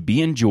meant to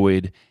be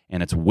enjoyed,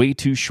 and it's way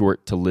too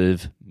short to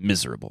live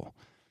miserable.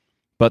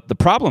 But the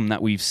problem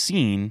that we've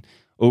seen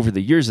over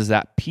the years is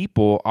that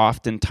people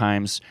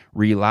oftentimes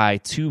rely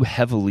too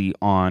heavily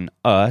on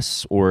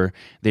us, or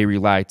they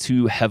rely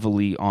too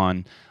heavily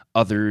on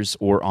others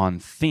or on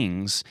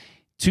things,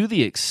 to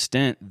the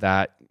extent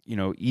that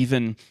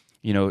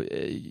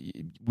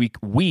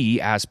we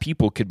as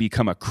people could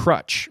become a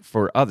crutch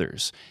for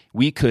others.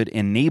 We could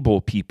enable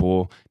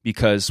people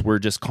because we're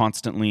just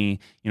constantly,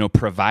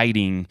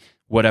 providing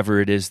whatever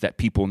it is that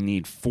people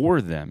need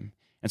for them.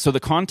 And so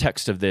the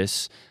context of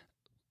this,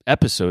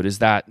 episode is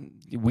that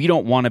we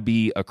don't want to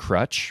be a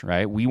crutch,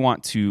 right? We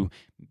want to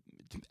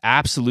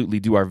absolutely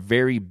do our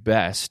very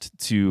best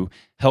to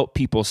help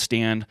people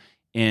stand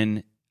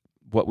in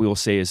what we will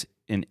say is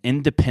an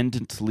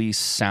independently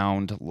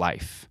sound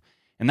life.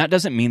 And that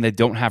doesn't mean they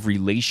don't have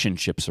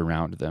relationships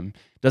around them.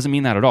 Doesn't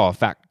mean that at all. In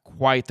fact,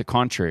 quite the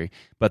contrary.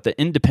 But the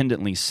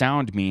independently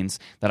sound means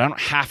that I don't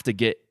have to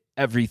get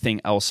everything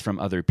else from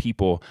other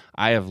people.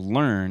 I have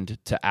learned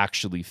to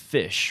actually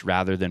fish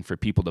rather than for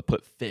people to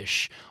put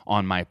fish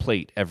on my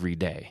plate every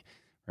day,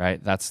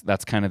 right?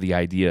 That's kind of the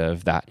idea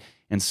of that.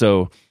 And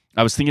so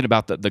I was thinking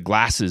about the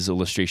glasses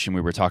illustration we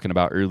were talking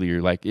about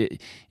earlier. Like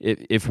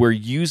if we're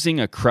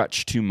using a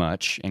crutch too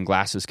much, and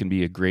glasses can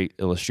be a great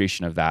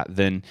illustration of that,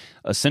 then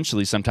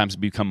essentially sometimes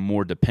we become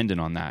more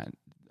dependent on that.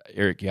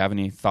 Erik, you have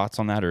any thoughts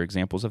on that or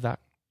examples of that?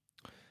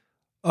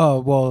 Oh,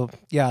 well,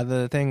 yeah,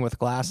 the thing with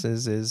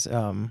glasses is,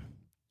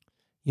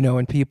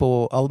 when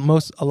people,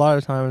 a lot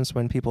of times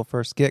when people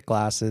first get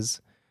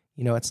glasses,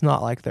 it's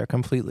not like they're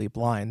completely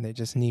blind. They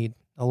just need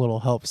a little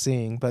help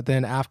seeing. But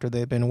then after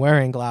they've been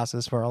wearing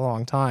glasses for a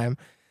long time,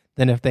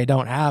 then if they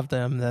don't have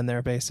them, then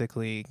they're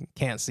basically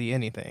can't see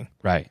anything.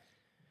 Right.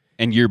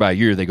 And year by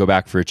year, they go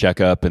back for a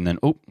checkup and then,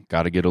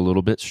 got to get a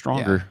little bit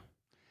stronger. Yeah.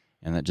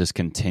 And that just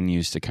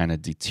continues to kind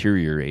of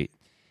deteriorate.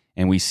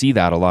 And we see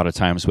that a lot of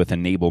times with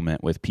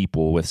enablement, with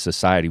people, with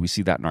society. We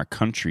see that in our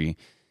country.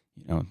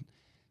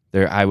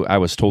 I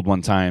was told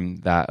one time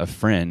that a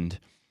friend,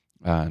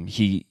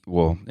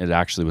 it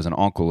actually was an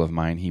uncle of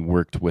mine. He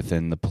worked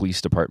within the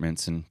police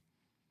departments,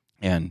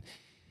 and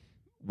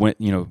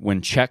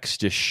when checks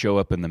just show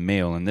up in the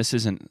mail,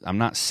 and I'm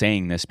not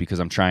saying this because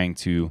I'm trying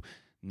to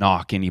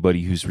knock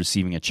anybody who's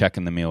receiving a check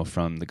in the mail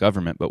from the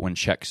government, but when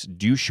checks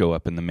do show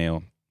up in the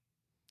mail,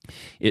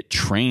 it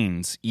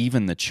trains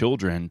even the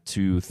children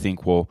to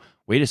think, well,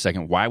 wait a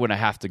second, why would I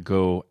have to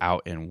go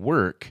out and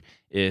work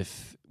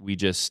if we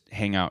just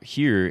hang out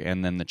here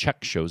and then the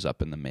check shows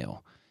up in the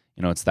mail?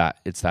 It's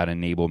that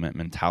enablement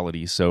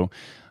mentality. So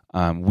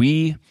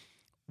we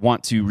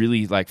want to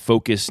really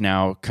focus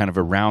now kind of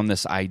around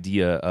this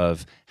idea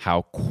of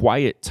how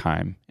quiet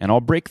time, and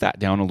I'll break that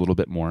down a little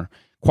bit more.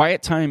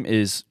 Quiet time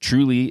is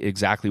truly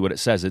exactly what it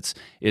says.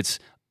 It's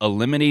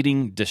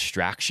eliminating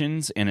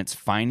distractions, and it's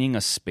finding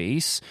a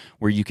space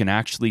where you can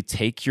actually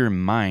take your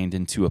mind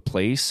into a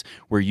place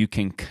where you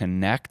can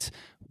connect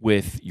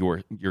with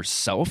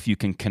yourself, you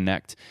can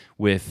connect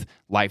with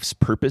life's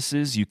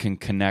purposes, you can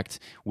connect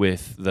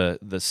with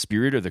the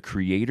spirit or the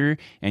creator,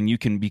 and you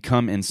can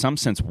become, in some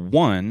sense,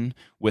 one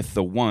with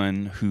the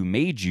one who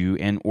made you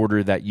in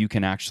order that you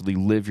can actually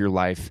live your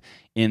life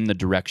in the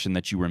direction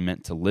that you were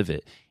meant to live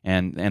it.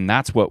 And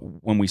that's what,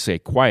 when we say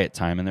quiet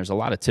time, and there's a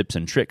lot of tips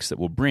and tricks that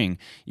we'll bring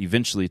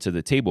eventually to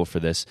the table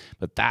for this,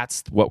 but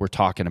that's what we're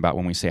talking about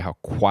when we say how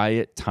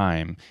quiet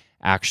time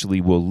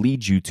actually will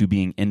lead you to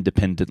being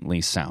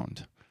independently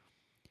sound.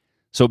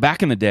 So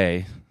back in the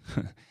day,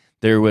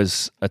 there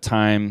was a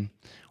time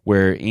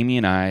where Amie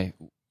and I,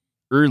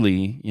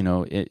 early,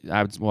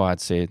 I'd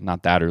say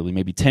not that early,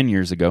 maybe 10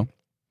 years ago,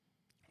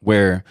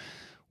 where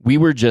we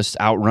were just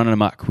out running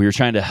amok. We were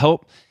trying to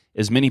help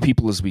as many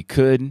people as we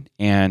could,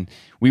 and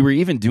we were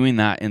even doing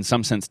that in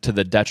some sense to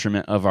the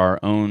detriment of our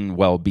own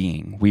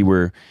well-being. We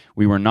were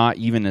not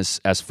even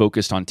as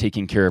focused on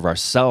taking care of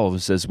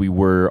ourselves as we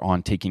were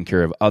on taking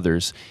care of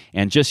others.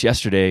 And just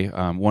yesterday,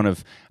 one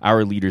of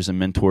our leaders and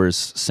mentors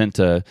sent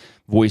a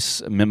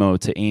voice memo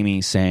to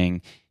Amie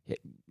saying,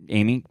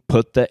 Amie,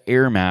 put the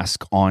air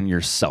mask on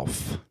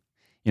yourself.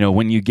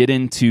 When you get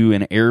into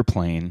an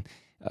airplane,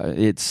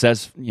 it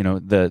says,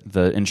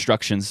 the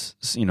instructions,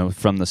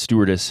 from the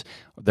stewardess,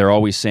 they're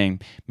always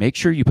saying, make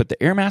sure you put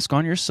the air mask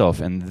on yourself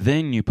and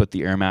then you put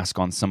the air mask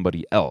on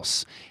somebody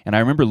else. And I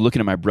remember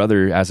looking at my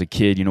brother as a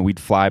kid, we'd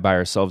fly by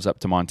ourselves up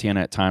to Montana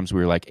at times. We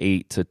were like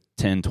 8 to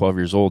 10, 12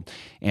 years old.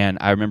 And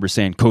I remember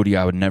saying, Cody,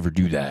 I would never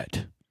do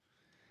that.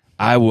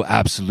 I will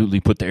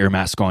absolutely put the air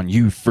mask on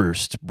you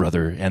first,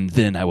 brother, and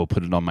then I will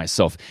put it on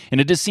myself.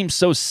 And it just seems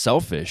so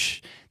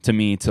selfish to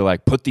me to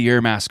put the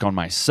air mask on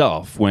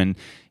myself when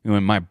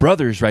my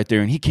brother's right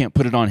there and he can't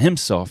put it on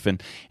himself.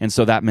 And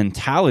so that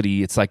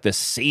mentality, it's like the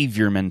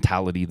savior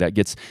mentality that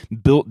gets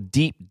built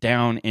deep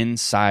down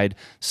inside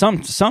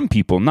some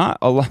people. Not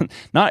a lot,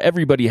 not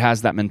everybody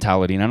has that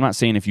mentality. And I'm not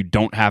saying if you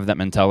don't have that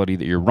mentality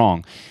that you're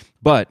wrong,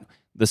 but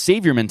the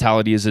savior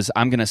mentality is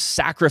I'm going to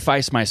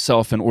sacrifice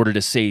myself in order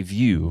to save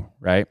you,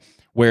 right?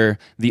 Where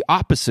the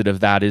opposite of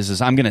that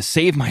is I'm going to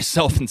save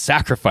myself and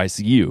sacrifice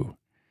you.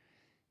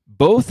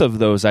 Both of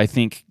those, I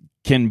think,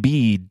 can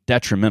be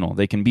detrimental.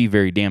 They can be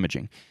very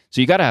damaging. So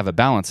you got to have a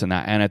balance in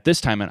that. And at this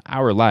time in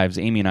our lives,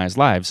 Amie and I's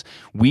lives,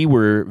 we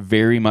were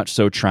very much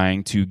so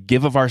trying to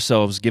give of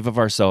ourselves,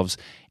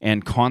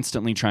 and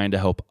constantly trying to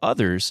help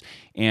others.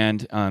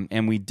 And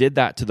we did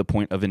that to the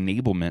point of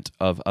enablement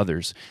of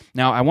others.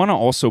 Now, I want to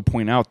also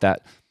point out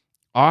that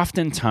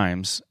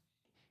oftentimes,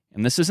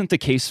 and this isn't the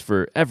case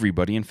for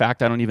everybody. In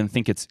fact, I don't even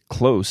think it's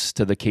close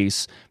to the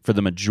case for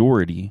the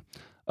majority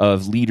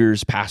of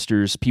leaders,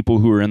 pastors, people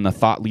who are in the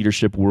thought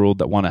leadership world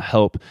that want to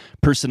help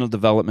personal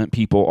development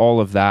people, all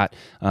of that,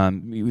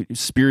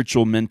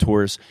 spiritual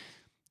mentors.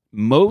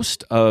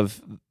 Most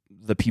of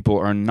the people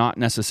are not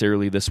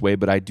necessarily this way,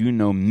 but I do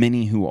know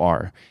many who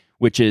are,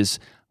 which is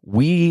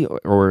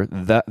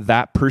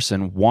that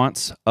person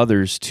wants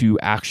others to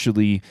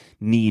actually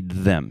need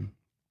them.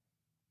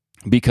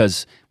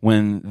 Because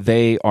when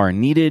they are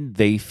needed,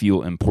 they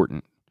feel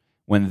important.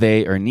 When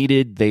they are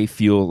needed, they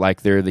feel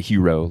like they're the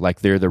hero, like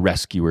they're the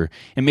rescuer.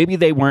 And maybe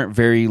they weren't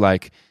very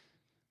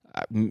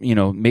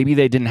maybe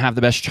they didn't have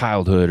the best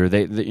childhood, or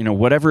they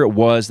whatever it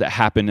was that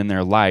happened in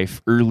their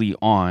life early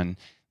on,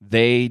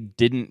 they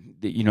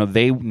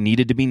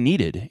needed to be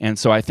needed. And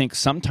so I think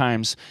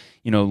sometimes,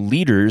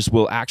 leaders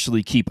will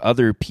actually keep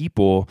other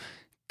people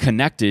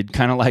connected,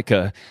 kind of like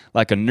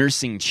a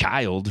nursing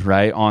child,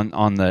 right?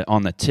 On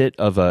the tit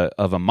of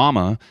a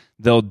mama.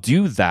 They'll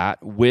do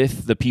that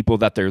with the people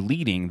that they're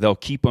leading. They'll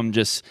keep them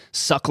just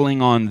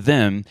suckling on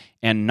them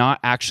and not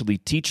actually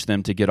teach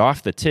them to get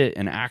off the tit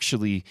and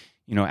actually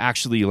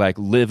like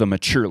live a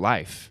mature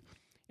life.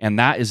 And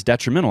that is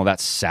detrimental.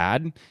 That's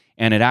sad.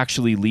 And it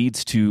actually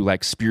leads to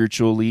like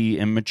spiritually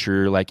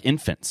immature, like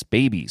infants,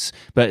 babies.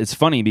 But it's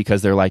funny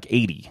because they're like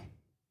 80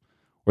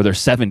 or they're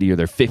 70 or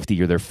they're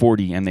 50 or they're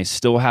 40 and they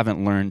still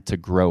haven't learned to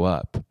grow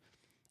up.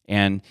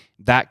 And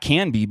that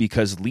can be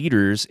because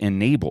leaders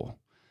enable.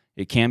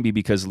 It can be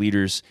because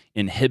leaders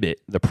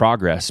inhibit the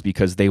progress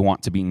because they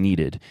want to be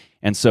needed.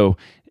 And so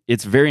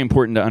it's very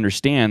important to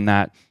understand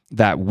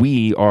that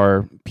we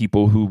are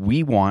people who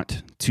we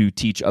want to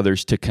teach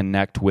others to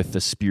connect with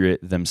the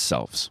Spirit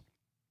themselves.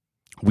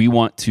 We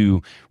want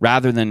to,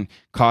 rather than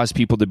cause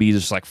people to be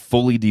just like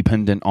fully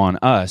dependent on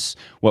us,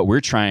 what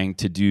we're trying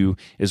to do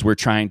is we're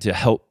trying to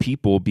help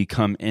people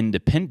become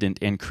independent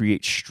and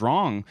create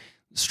strong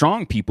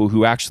people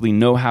who actually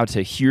know how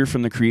to hear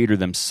from the Creator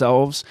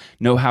themselves,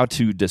 know how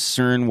to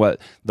discern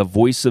what the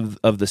voice of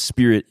the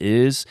Spirit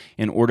is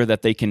in order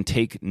that they can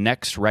take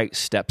next right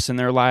steps in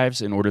their lives,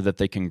 in order that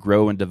they can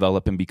grow and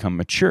develop and become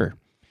mature.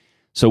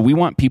 So we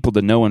want people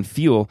to know and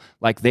feel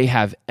like they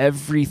have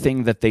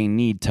everything that they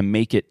need to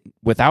make it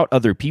without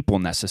other people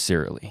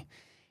necessarily.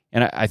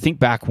 And I think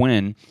back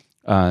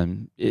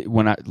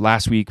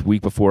last week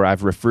before,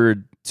 I've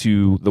referred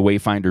to the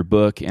Wayfinder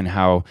book and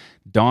how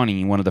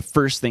Donnie, one of the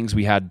first things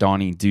we had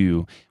Donnie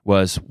do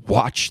was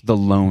watch The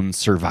Lone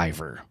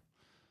Survivor.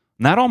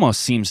 And that almost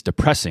seems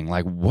depressing.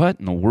 Like, what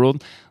in the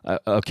world?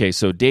 Okay,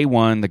 so day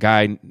one, the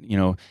guy,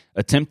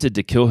 attempted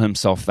to kill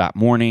himself that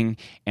morning,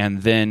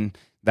 and then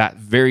that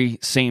very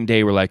same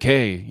day, we're like,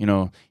 hey, you're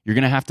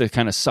going to have to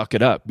kind of suck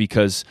it up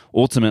because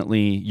ultimately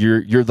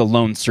you're the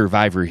lone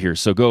survivor here.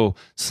 So go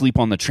sleep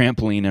on the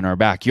trampoline in our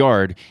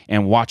backyard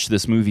and watch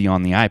this movie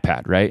on the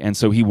iPad, right? And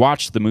so he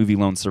watched the movie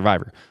Lone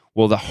Survivor.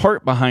 Well, the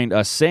heart behind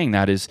us saying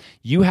that is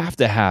you have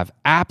to have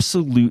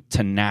absolute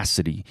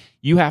tenacity.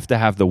 You have to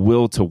have the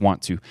will to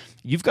want to.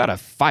 You've got to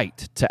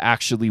fight to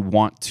actually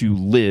want to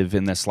live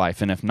in this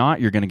life. And if not,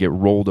 you're going to get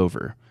rolled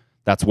over.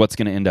 That's what's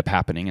going to end up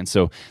happening. And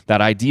so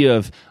that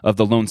idea of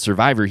the lone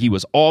survivor, he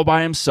was all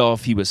by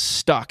himself. He was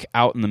stuck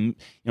out in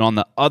on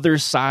the other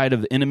side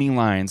of the enemy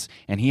lines,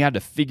 and he had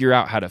to figure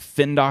out how to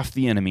fend off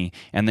the enemy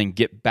and then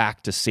get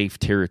back to safe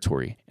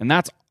territory. And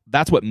that's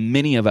what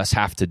many of us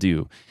have to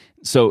do.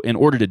 So in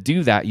order to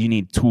do that, you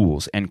need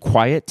tools, and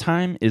quiet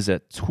time is a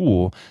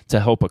tool to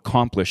help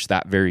accomplish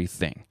that very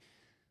thing.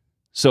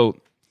 So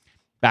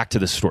back to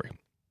the story.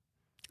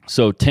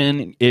 So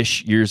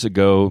 10-ish years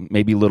ago,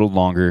 maybe a little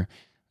longer,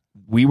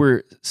 we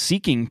were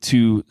seeking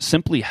to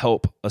simply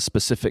help a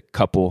specific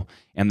couple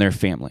and their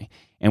family.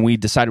 And we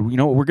decided,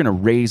 we're going to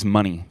raise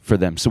money for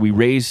them. So we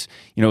raise,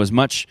 as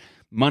much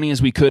money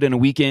as we could in a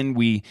weekend.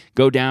 We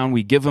go down,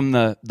 we give them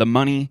the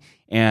money,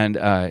 and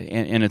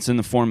it's in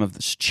the form of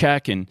this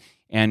check.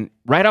 And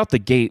right out the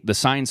gate, the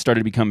signs started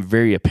to become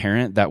very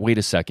apparent that, wait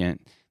a second,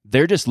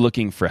 they're just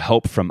looking for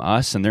help from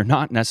us, and they're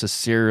not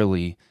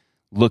necessarily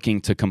looking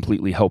to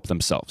completely help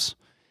themselves.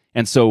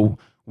 And so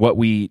what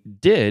we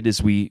did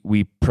is we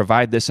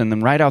provide this, and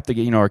then right out the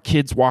gate, our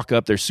kids walk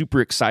up. They're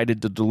super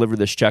excited to deliver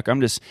this check.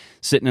 I'm just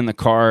sitting in the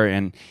car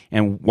and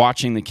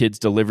watching the kids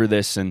deliver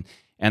this, and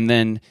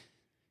then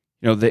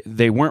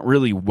they weren't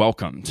really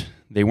welcomed.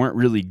 They weren't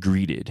really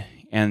greeted,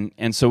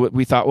 and so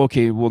we thought,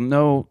 okay, well,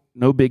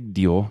 no big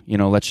deal.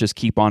 Let's just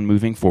keep on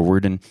moving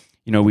forward. And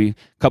a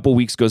couple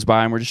weeks goes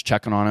by, and we're just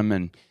checking on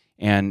them,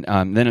 and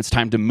then it's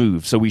time to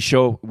move. So we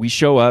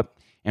show up.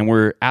 And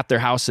we're at their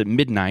house at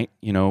midnight,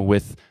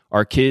 with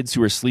our kids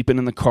who are sleeping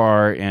in the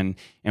car, and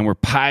we're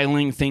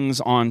piling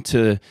things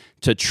onto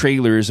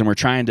trailers, and we're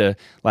trying to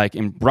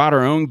and brought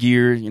our own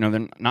gear,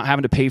 they're not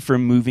having to pay for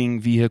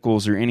moving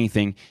vehicles or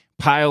anything,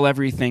 pile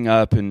everything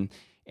up, and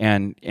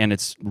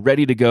it's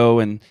ready to go.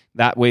 And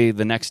that way,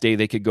 the next day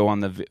they could go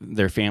on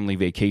their family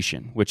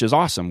vacation, which is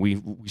awesome. We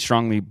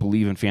strongly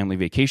believe in family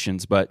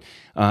vacations, but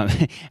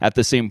at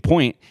the same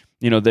point,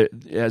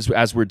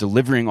 as we're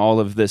delivering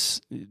all of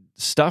this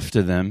stuff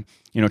to them,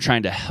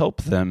 trying to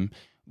help them,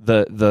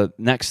 the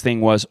next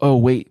thing was, oh,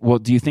 wait, well,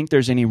 do you think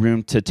there's any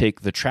room to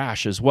take the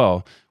trash as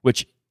well?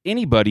 Which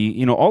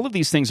anybody, all of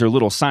these things are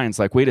little signs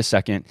like, wait a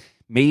second,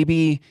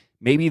 maybe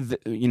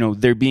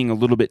they're being a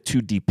little bit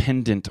too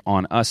dependent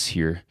on us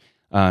here.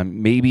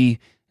 We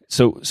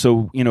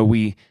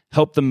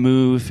help them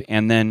move,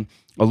 and then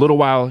a little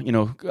while,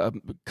 a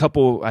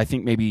couple, I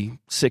think maybe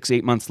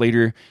 6-8 months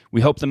later,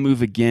 we help them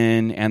move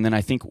again, and then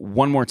I think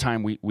one more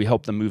time we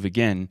help them move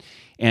again,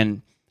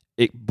 and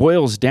it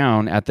boils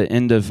down at the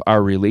end of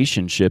our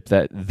relationship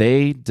that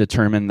they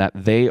determine that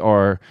they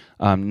are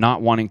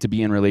not wanting to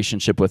be in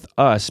relationship with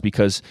us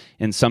because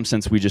in some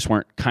sense we just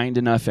weren't kind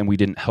enough and we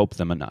didn't help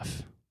them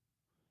enough.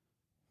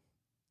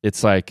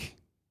 It's like,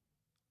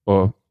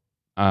 well,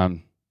 I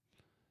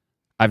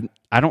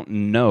don't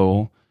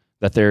know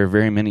that there are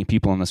very many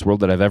people in this world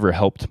that I've ever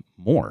helped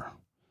more,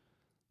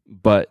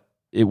 but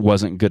it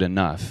wasn't good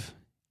enough.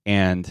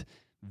 And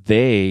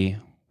they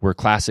were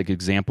classic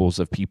examples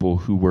of people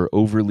who were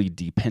overly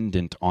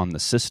dependent on the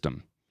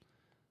system,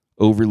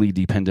 overly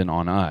dependent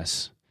on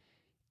us,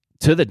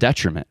 to the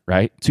detriment,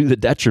 right? To the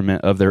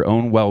detriment of their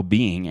own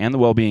well-being and the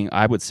well-being,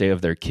 I would say,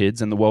 of their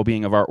kids and the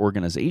well-being of our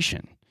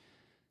organization.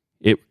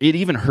 It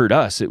even hurt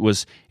us. It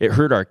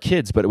hurt our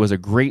kids, but it was a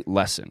great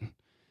lesson.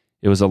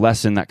 It was a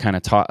lesson that kind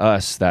of taught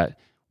us that,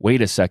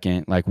 wait a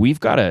second, like we've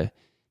got to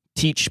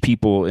teach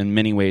people in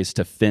many ways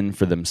to fend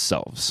for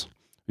themselves.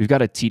 We've got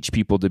to teach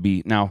people to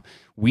be, now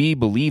we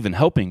believe in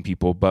helping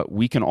people, but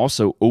we can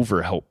also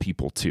over-help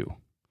people too.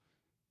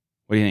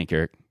 What do you think,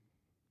 Erik?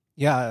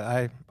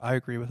 Yeah, I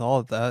agree with all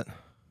of that.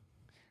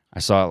 I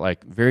saw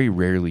like very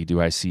rarely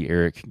do I see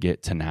Erik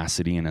get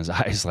tenacity in his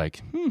eyes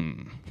like,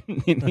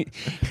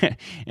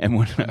 And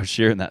when I was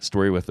sharing that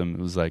story with him,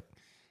 it was like,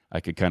 I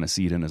could kind of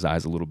see it in his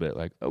eyes a little bit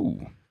like, oh,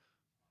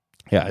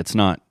 yeah, it's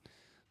not,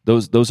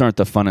 those aren't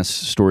the funnest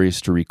stories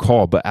to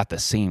recall, but at the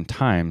same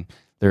time,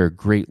 there are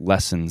great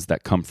lessons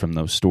that come from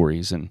those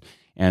stories.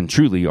 And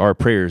truly, our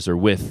prayers are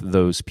with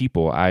those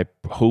people. I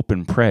hope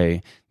and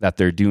pray that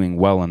they're doing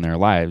well in their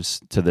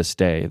lives to this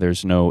day.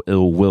 There's no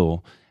ill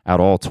will at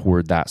all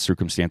toward that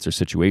circumstance or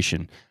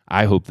situation.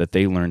 I hope that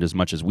they learned as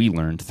much as we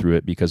learned through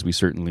it, because we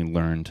certainly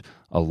learned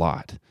a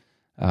lot.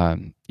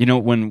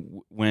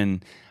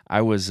 When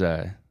I was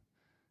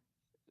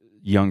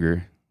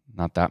younger,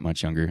 not that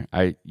much younger,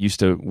 I used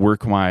to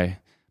work my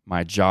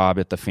job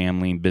at the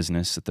family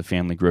business, at the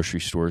family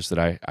grocery stores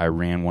that I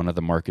ran one of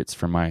the markets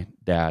for my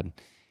dad.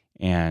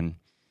 And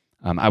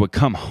I would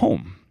come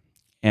home.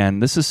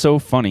 And this is so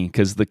funny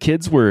because the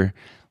kids were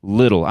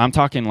little. I'm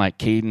talking like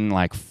Caden,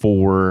 like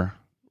 4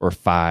 or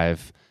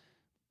 5,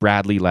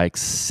 Bradley, like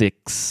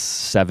 6,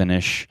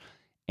 7-ish.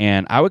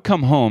 And I would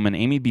come home and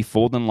Amie'd be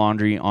folding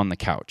laundry on the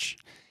couch.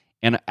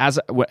 And as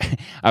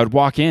I would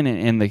walk in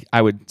and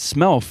I would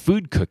smell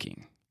food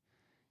cooking.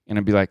 And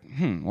I'd be like,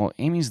 well,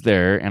 Amie's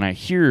there, and I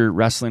hear her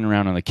wrestling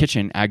around in the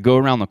kitchen. I'd go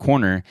around the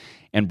corner,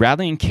 and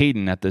Bradley and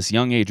Caden at this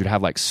young age would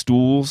have like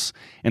stools,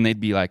 and they'd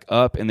be like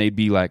up, and they'd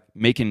be like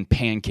making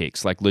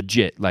pancakes, like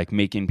legit, like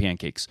making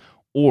pancakes.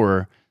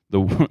 Or the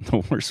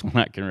worst one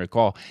I can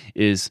recall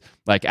is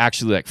like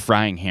actually like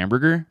frying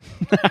hamburger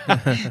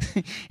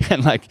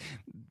and like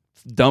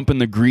dumping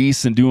the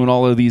grease and doing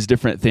all of these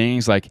different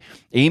things. Like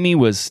Amie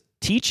was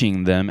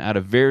teaching them at a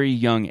very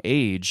young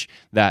age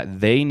that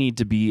they need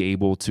to be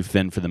able to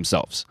fend for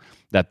themselves,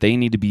 that they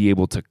need to be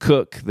able to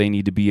cook, they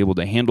need to be able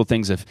to handle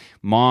things if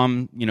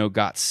mom,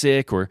 got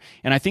sick,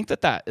 and I think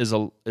that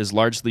is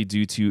largely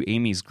due to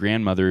Amie's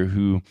grandmother,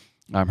 who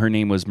her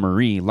name was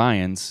Marie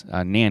Lyons,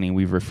 Nanny.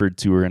 We've referred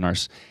to her in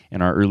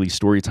our early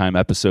Storytime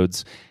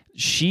episodes.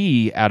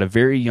 She, at a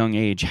very young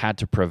age, had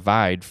to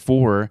provide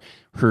for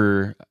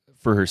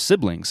her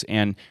siblings,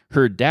 and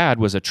her dad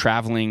was a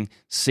traveling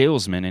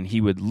salesman, and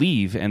he would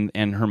leave, and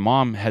her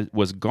mom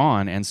was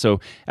gone, and so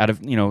at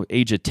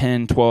age of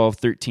 10, 12,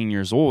 13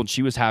 years old,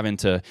 she was having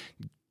to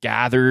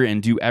gather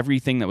and do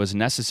everything that was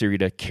necessary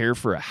to care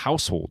for a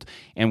household.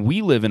 And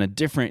we live in a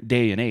different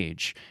day and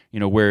age,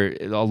 where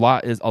a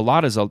lot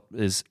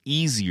is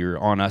easier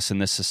on us in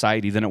this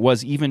society than it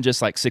was even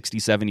just like 60,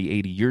 70,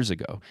 80 years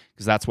ago,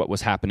 because that's what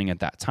was happening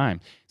at that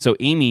time. So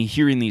Amie,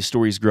 hearing these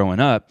stories growing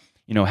up,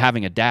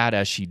 having a dad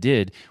as she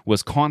did,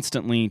 was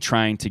constantly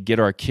trying to get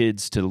our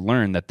kids to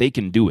learn that they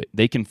can do it.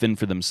 They can fend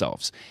for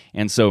themselves.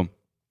 And so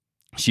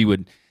she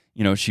would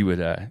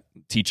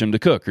teach them to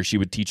cook, or she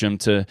would teach them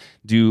to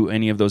do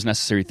any of those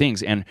necessary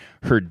things. And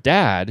her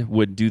dad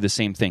would do the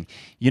same thing.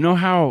 You know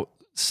how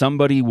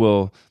somebody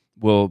will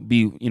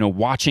be,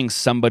 watching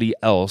somebody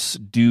else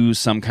do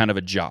some kind of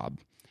a job.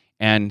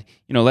 And,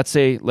 let's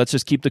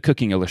just keep the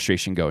cooking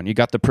illustration going. You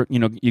got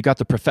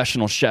the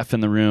professional chef in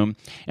the room,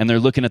 and they're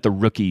looking at the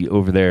rookie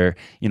over there,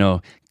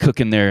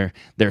 cooking their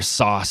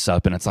sauce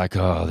up, and it's like,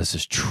 oh, this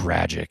is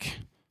tragic.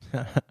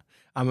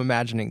 I'm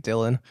imagining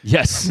Dylan.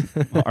 Yes,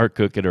 our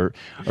cook at a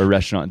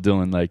restaurant,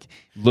 Dylan, like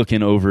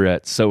looking over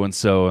at so and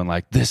so, and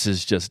like this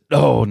is just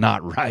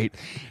not right,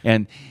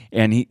 and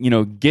he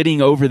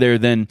getting over there.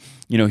 Then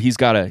he's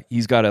gotta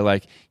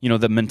like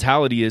the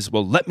mentality is,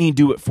 well, let me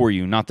do it for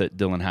you. Not that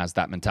Dylan has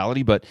that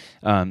mentality, but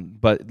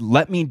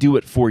let me do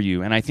it for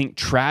you. And I think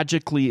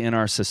tragically in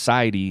our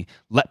society,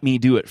 let me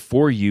do it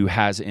for you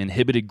has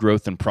inhibited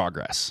growth and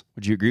progress.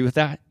 Would you agree with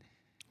that?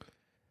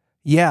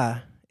 Yeah.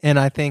 And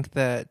I think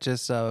that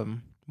just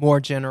more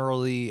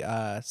generally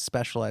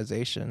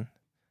specialization.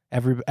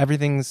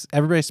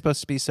 Everybody's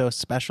supposed to be so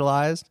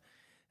specialized,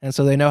 and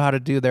so they know how to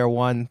do their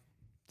one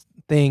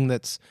thing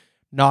that's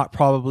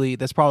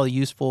probably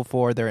useful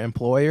for their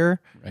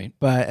employer. Right.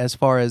 But as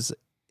far as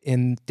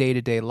in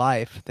day-to-day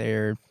life,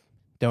 they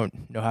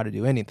don't know how to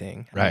do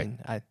anything. Right.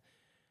 I mean,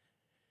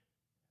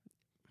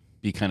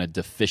 be kind of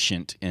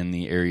deficient in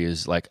the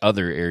areas like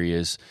other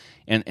areas.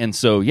 And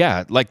so,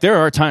 yeah, like there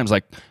are times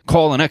like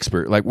call an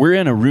expert. Like we're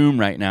in a room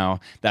right now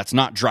that's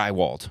not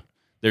drywalled.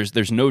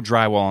 There's no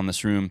drywall in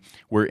this room.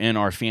 We're in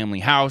our family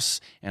house,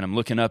 and I'm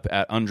looking up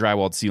at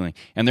undrywalled ceiling.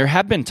 And there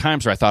have been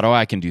times where I thought,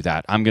 I can do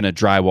that. I'm going to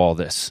drywall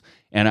this.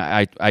 And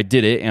I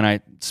did it, and I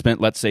spent,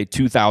 let's say,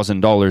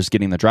 $2,000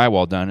 getting the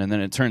drywall done. And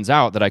then it turns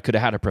out that I could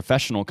have had a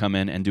professional come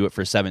in and do it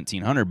for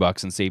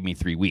 $1,700 and save me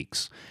 3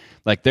 weeks.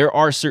 Like there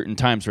are certain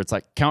times where it's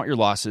like, count your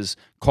losses,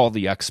 call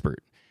the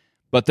expert.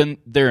 But then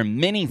there are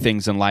many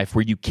things in life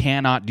where you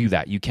cannot do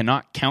that. You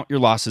cannot count your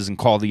losses and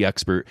call the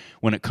expert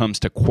when it comes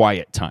to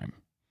quiet time.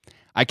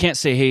 I can't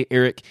say, hey,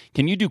 Eric,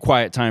 can you do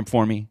quiet time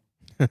for me?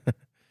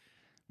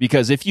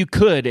 Because if you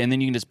could, and then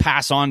you can just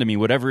pass on to me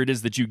whatever it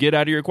is that you get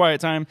out of your quiet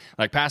time,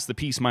 like pass the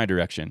piece my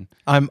direction.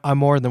 I'm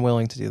more than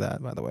willing to do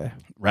that, by the way.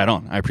 Right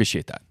on. I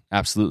appreciate that.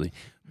 Absolutely.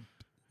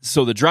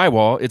 So the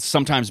drywall, it's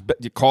sometimes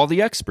call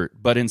the expert,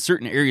 but in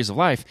certain areas of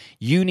life,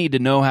 you need to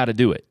know how to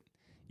do it.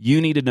 You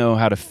need to know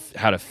how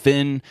to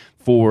fend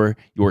for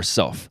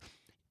yourself.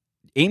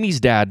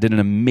 Amie's dad did an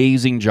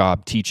amazing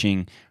job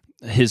teaching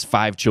his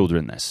 5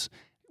 children this.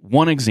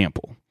 One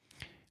example,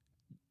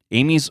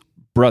 Amie's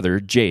brother,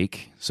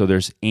 Jake, so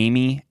there's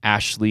Amie,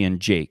 Ashley,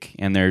 and Jake,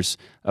 and there's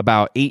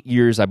about 8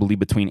 years, I believe,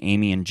 between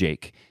Amie and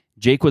Jake.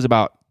 Jake was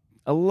about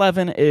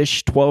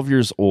 11-ish, 12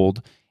 years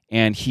old,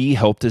 and he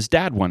helped his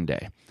dad one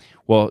day.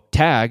 Well,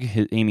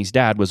 Tag, Amie's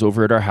dad, was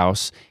over at our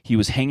house. He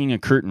was hanging a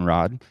curtain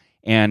rod,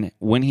 and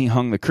when he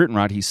hung the curtain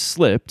rod, he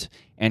slipped,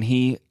 and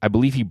I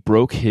believe he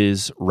broke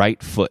his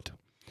right foot.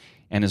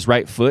 And his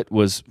right foot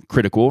was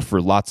critical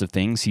for lots of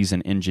things. He's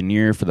an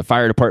engineer for the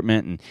fire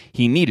department, and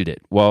he needed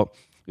it. Well,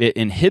 it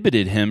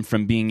inhibited him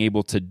from being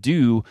able to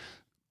do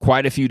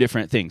quite a few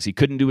different things. He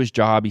couldn't do his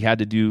job. He had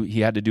to do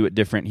it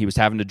different. He was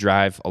having to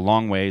drive a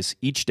long ways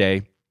each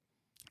day.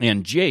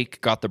 And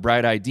Jake got the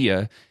bright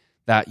idea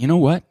that, you know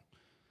what?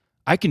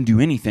 I can do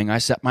anything I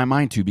set my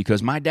mind to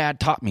because my dad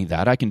taught me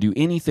that. I can do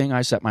anything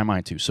I set my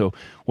mind to. So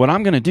what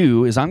I'm going to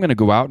do is I'm going to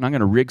go out and I'm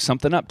going to rig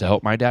something up to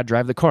help my dad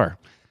drive the car.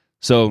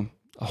 So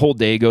a whole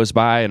day goes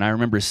by, and I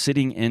remember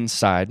sitting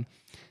inside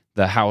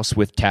the house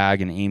with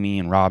Tag and Amie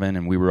and Robin,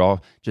 and we were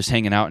all just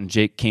hanging out, and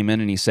Jake came in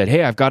and he said,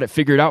 hey, I've got it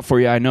figured out for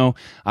you. I know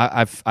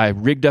I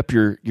rigged up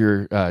your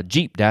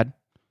Jeep, Dad.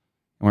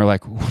 And we're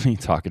like, what are you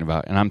talking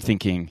about? And I'm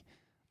thinking,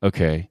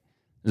 okay,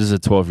 this is a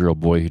 12-year-old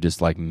boy who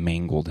just like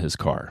mangled his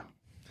car.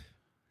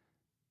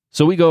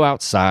 So we go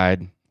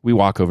outside, we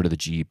walk over to the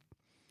Jeep,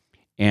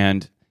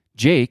 and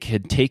Jake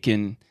had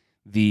taken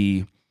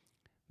the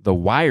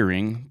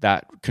wiring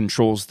that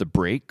controls the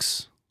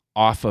brakes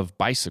off of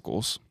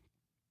bicycles,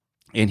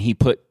 and he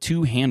put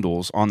 2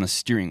 handles on the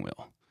steering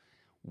wheel.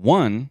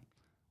 One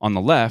on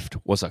the left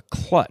was a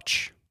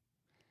clutch,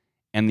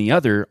 and the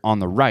other on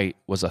the right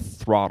was a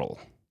throttle.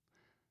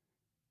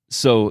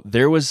 So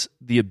there was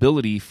the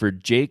ability for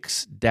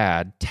Jake's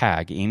dad,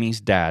 Tag,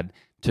 Amie's dad,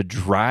 to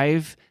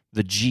drive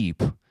the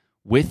Jeep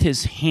with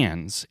his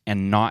hands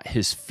and not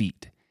his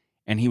feet.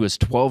 And he was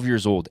 12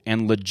 years old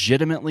and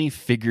legitimately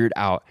figured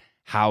out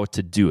how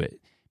to do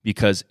it.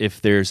 Because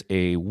if there's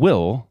a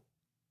will,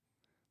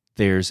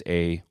 there's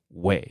a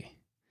way.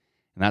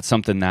 And that's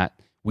something that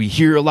we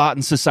hear a lot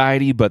in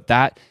society, but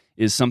that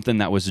is something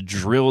that was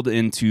drilled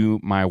into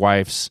my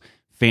wife's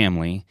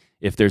family.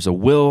 If there's a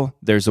will,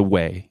 there's a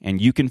way,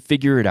 and you can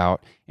figure it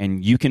out,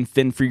 and you can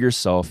fend for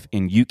yourself,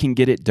 and you can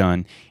get it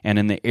done. And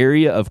in the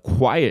area of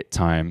quiet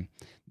time,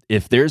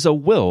 if there's a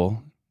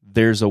will,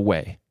 there's a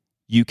way.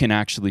 You can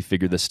actually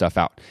figure this stuff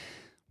out.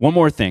 One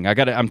more thing.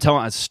 I'm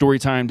telling a story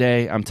time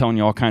day. I'm telling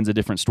you all kinds of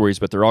different stories,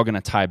 but they're all going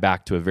to tie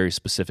back to a very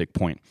specific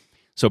point.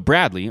 So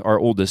Bradley, our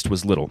oldest,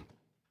 was little.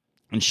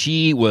 And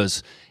she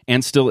was,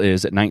 and still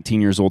is, at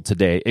 19 years old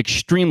today,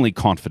 extremely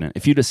confident.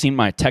 If you'd have seen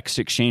my text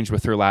exchange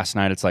with her last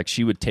night, it's like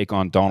she would take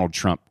on Donald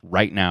Trump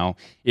right now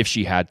if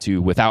she had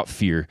to, without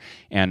fear.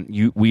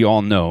 And we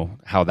all know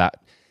how that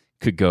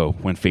could go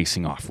when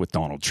facing off with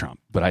Donald Trump.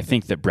 But I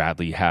think that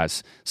Bradley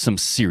has some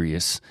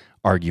serious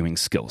arguing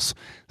skills.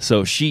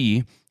 So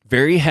she,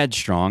 very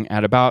headstrong,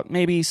 at about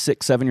maybe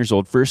 6-7 years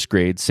old, first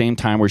grade, same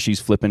time where she's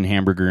flipping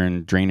hamburger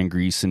and draining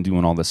grease and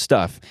doing all this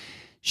stuff,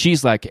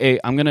 she's like, hey,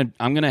 I'm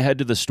gonna head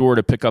to the store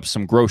to pick up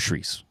some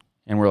groceries.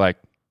 And we're like,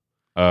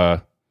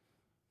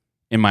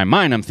 in my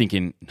mind, I'm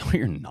thinking, no,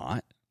 you're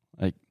not.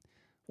 Like,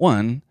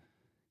 one,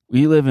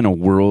 we live in a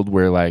world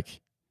where,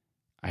 like,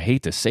 I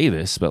hate to say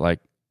this, but like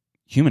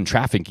human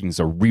trafficking is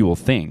a real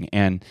thing.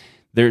 And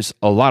there's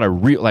a lot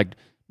of real, like,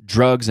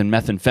 drugs and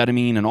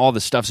methamphetamine and all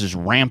this stuff is just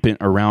rampant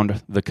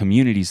around the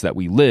communities that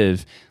we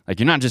live. Like,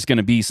 you're not just going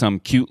to be some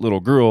cute little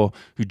girl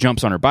who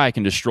jumps on her bike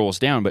and just strolls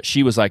down. But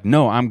she was like,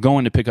 no, I'm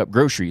going to pick up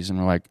groceries. And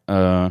we're like,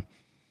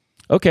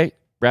 okay,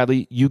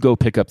 Bradley, you go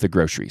pick up the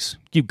groceries.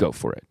 You go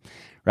for it.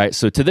 Right?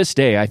 So to this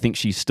day, I think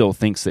she still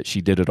thinks that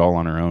she did it all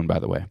on her own, by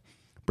the way.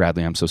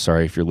 Bradley, I'm so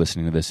sorry if you're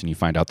listening to this and you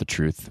find out the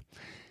truth.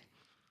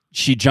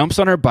 She jumps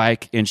on her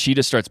bike and she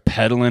just starts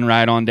pedaling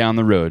right on down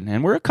the road.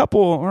 And we're about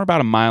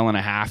 1.5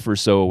 miles or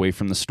so away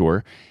from the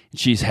store.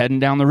 She's heading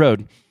down the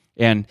road.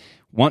 And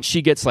once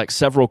she gets like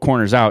several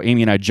corners out,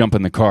 Amie and I jump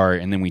in the car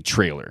and then we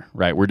trail her,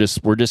 right? We're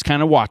just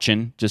kind of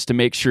watching just to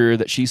make sure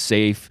that she's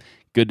safe,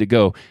 good to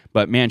go.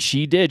 But man,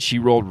 she did. She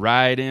rolled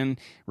right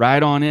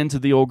on into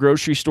the old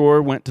grocery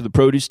store, went to the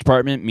produce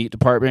department, meat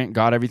department,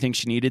 got everything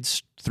she needed,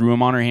 threw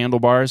them on her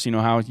handlebars. You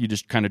know how you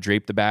just kind of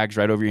drape the bags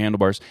right over your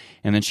handlebars.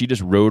 And then she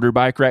just rode her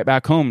bike right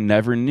back home.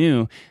 Never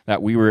knew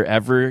that we were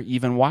ever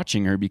even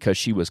watching her because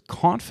she was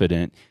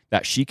confident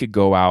that she could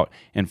go out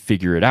and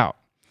figure it out.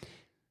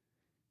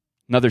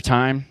 Another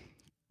time,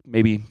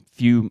 maybe a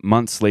few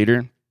months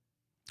later,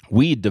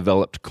 we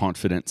developed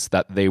confidence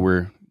that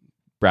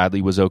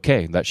Bradley was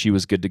okay, that she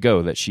was good to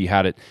go, that she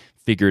had it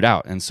figured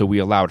out. And so we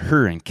allowed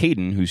her and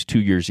Caden, who's 2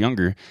 years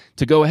younger,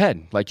 to go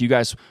ahead. Like, you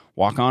guys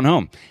walk on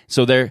home.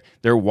 So they're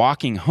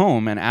walking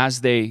home, and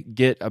as they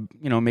get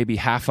maybe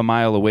 1/2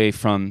 mile away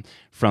from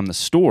the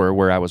store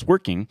where I was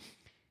working,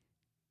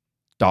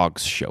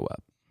 dogs show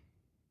up.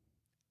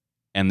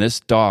 And this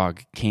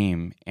dog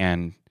came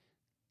and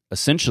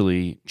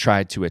essentially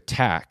tried to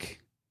attack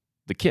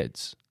the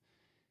kids.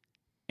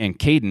 And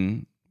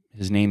Caden,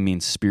 his name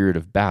means spirit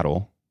of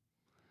battle.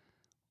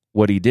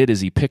 What he did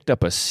is he picked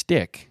up a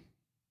stick,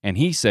 and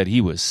he said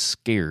he was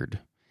scared.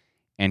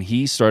 And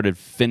he started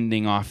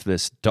fending off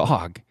this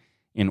dog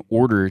in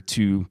order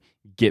to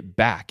get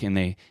back. And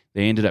they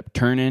ended up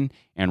turning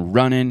and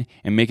running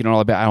and making it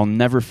all about. I'll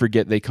never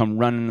forget, they come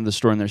running into the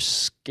store, and they're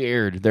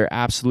scared. They're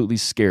absolutely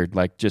scared,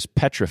 like just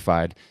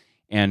petrified.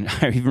 And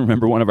I even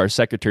remember one of our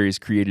secretaries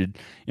created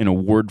an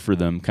award for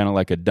them, kind of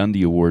like a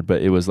Dundee Award,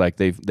 but it was like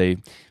they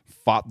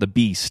fought the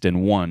beast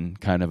and won,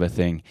 kind of a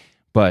thing.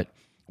 But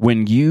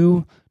when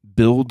you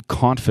build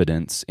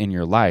confidence in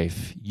your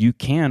life, you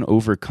can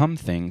overcome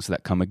things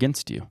that come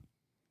against you.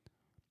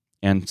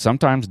 And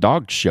sometimes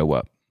dogs show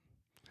up.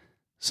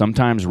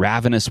 Sometimes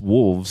ravenous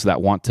wolves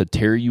that want to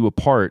tear you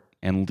apart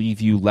and leave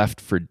you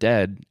left for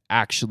dead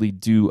actually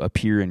do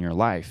appear in your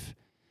life.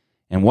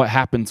 And what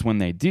happens when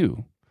they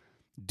do?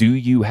 Do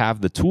you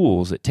have the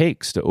tools it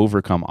takes to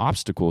overcome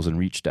obstacles and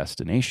reach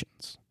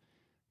destinations?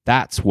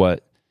 That's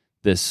what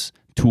this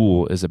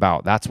tool is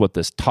about. That's what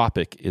this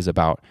topic is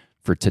about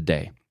for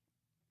today.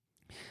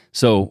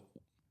 So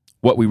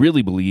what we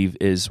really believe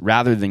is,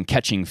 rather than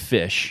catching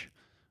fish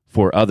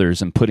for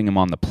others and putting them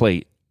on the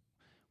plate,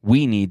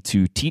 we need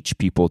to teach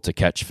people to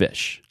catch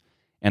fish.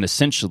 And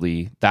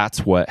essentially,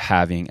 that's what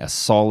having a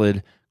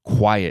solid,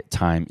 quiet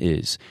time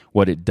is.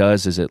 What it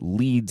does is it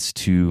leads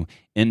to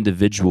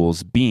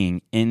individuals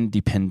being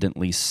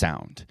independently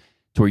sound,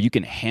 to where you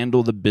can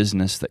handle the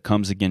business that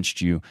comes against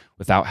you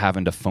without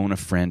having to phone a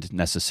friend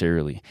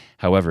necessarily.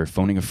 However,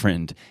 phoning a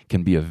friend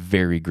can be a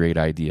very great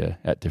idea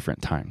at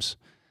different times.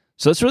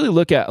 So let's really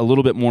look at a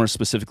little bit more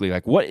specifically,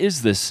 like, what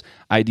is this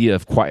idea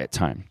of quiet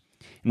time?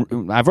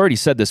 And I've already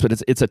said this,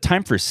 but it's a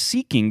time for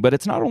seeking, but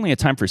it's not only a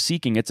time for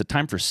seeking, it's a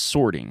time for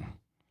sorting.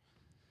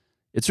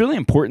 It's really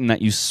important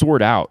that you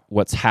sort out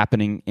what's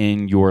happening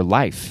in your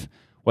life,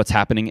 what's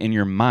happening in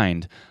your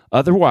mind.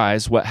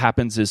 Otherwise, what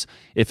happens is,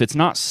 if it's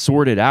not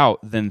sorted out,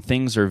 then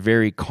things are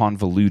very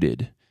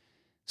convoluted.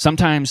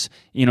 Sometimes,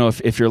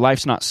 if your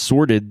life's not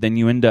sorted, then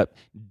you end up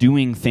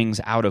doing things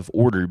out of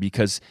order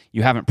because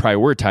you haven't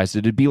prioritized it.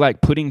 It'd be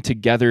like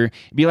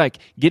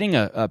getting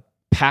a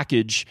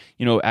package,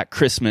 at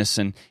Christmas,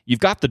 and you've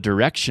got the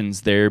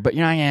directions there, but you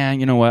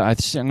know what, I'm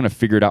going to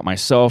figure it out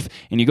myself.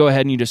 And you go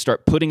ahead and you just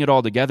start putting it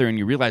all together, and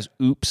you realize,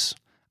 oops,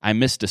 I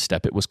missed a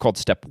step. It was called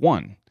step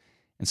 1.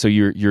 And so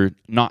you're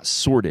not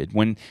sorted.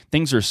 When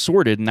things are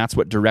sorted, and that's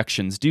what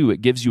directions do,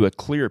 it gives you a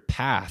clear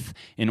path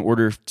in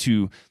order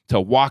to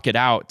walk it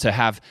out, to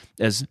have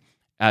as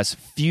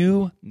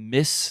few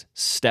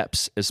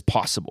missteps as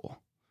possible.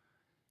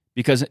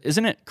 Because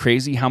isn't it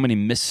crazy how many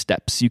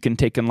missteps you can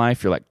take in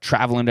life? You're like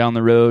traveling down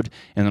the road,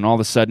 and then all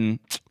of a sudden,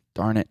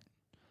 darn it,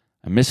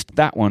 I missed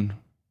that one.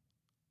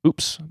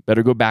 Oops,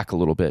 better go back a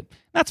little bit.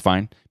 That's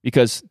fine,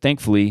 because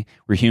thankfully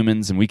we're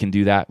humans and we can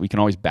do that. We can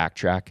always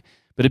backtrack.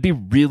 But it'd be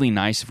really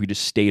nice if we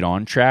just stayed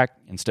on track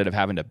instead of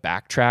having to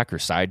backtrack or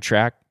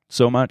sidetrack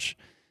so much.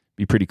 It'd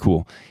be pretty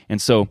cool.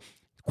 And so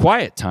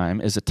quiet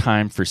time is a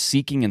time for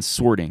seeking and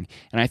sorting.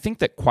 And I think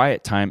that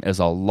quiet time is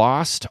a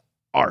lost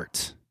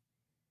art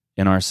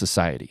in our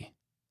society.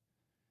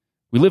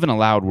 We live in a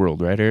loud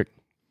world, right, Erik?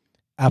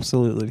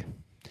 Absolutely.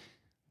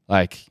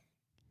 Like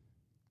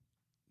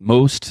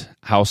most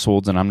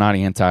households, and I'm not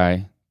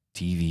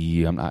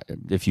anti-TV. I'm not.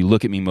 If you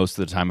look at me most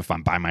of the time, if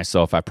I'm by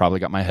myself, I probably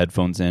got my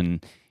headphones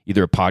in,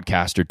 either a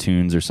podcast or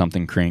tunes or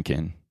something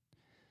cranking.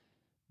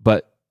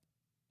 But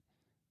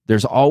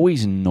there's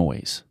always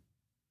noise.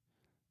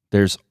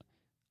 There's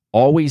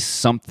always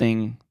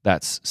something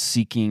that's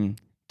seeking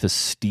to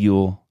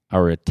steal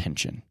our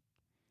attention.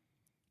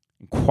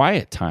 In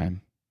quiet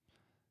time,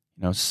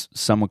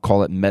 some would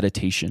call it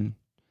meditation.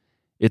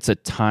 It's a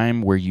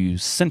time where you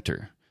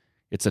center.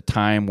 It's a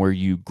time where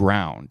you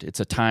ground. It's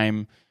a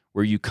time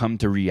where you come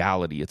to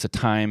reality. It's a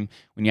time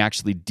when you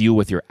actually deal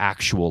with your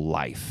actual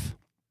life.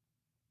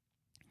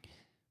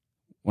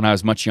 When I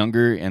was much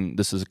younger, and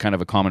this is kind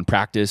of a common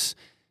practice,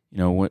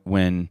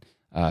 when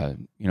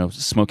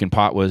smoking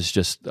pot was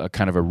just a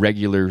kind of a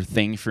regular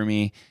thing for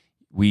me,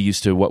 we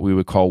used to what we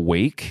would call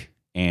wake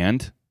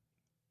and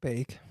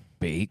Bake.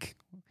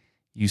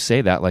 You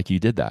say that like you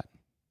did that.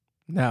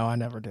 No, I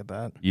never did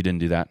that. You didn't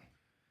do that?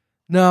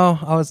 No,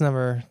 I was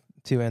never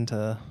too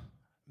into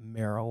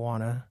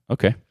marijuana.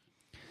 Okay.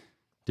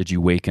 Did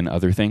you wake in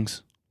other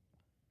things?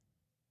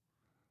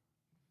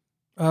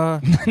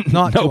 Not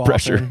No too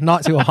pressure. often.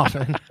 Not too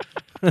often.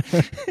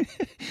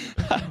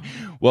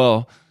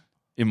 Well,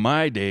 in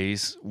my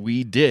days,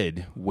 we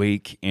did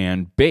wake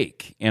and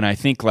bake. And I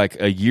think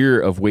like a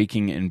year of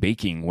waking and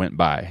baking went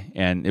by.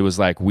 And it was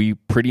like we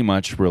pretty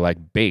much were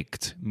like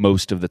baked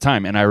most of the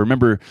time. And I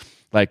remember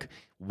like,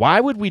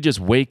 why would we just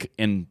wake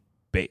and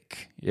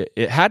bake?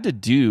 It had to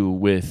do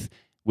with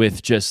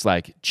just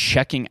like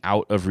checking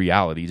out of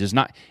reality.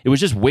 It was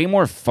just way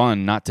more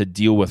fun not to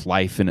deal with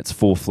life in its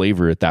full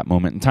flavor at that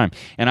moment in time.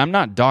 And I'm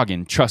not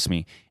dogging, trust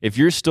me. If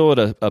you're still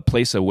at a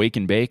place of wake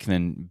and bake,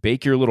 then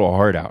bake your little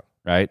heart out,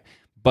 right?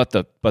 But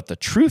the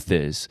truth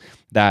is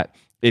that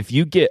if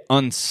you get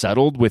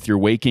unsettled with your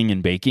waking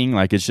and baking,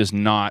 like it's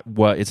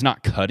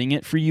not cutting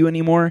it for you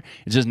anymore.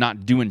 It's just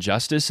not doing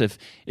justice.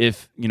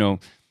 If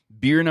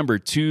beer number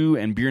 2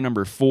 and beer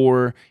number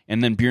 4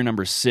 and then beer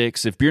number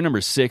 6, if beer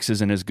number 6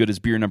 isn't as good as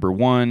beer number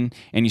 1,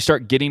 and you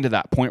start getting to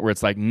that point where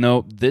it's like,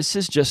 no, this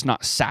is just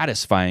not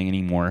satisfying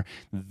anymore.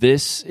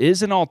 This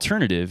is an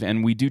alternative,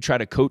 and we do try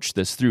to coach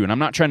this through. And I'm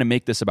not trying to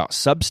make this about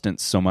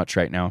substance so much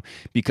right now,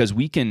 because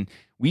we can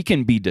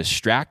be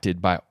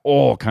distracted by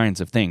all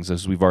kinds of things,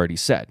 as we've already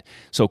said.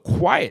 So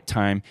quiet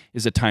time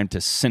is a time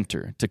to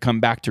center, to come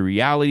back to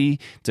reality,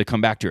 to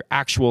come back to your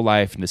actual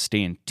life, and to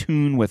stay in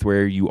tune with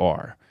where you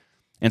are.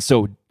 And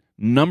so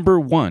number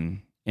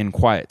 1 in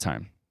quiet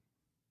time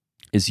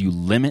is you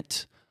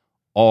limit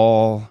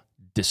all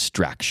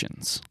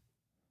distractions.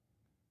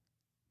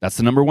 That's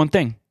the number 1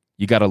 thing.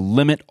 You got to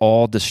limit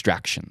all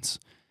distractions.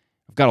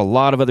 I've got a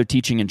lot of other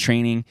teaching and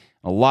training,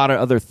 a lot of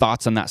other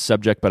thoughts on that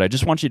subject, but I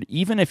just want you to,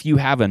 even if you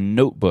have a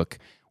notebook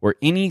or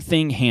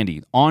anything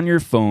handy on your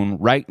phone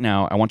right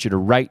now, I want you to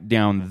write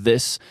down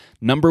this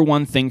number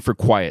 1 thing for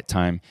quiet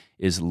time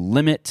is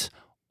limit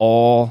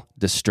all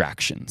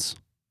distractions.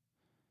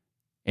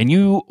 And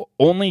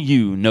only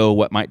you know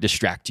what might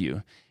distract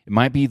you. It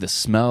might be the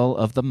smell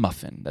of the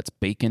muffin that's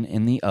baking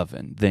in the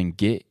oven. Then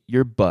get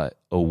your butt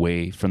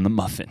away from the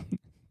muffin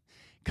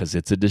because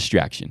it's a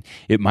distraction.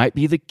 It might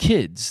be the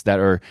kids that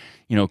are,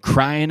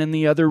 crying in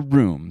the other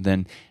room.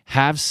 Then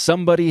have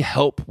somebody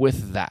help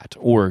with that,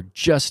 or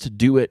just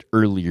do it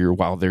earlier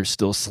while they're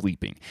still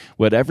sleeping.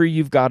 Whatever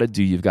you've got to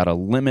do, you've got to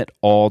limit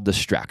all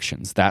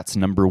distractions. That's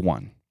number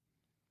 1.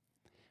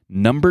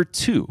 Number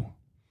 2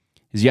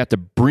 is you have to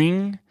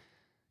bring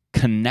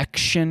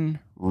connection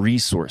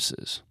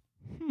resources.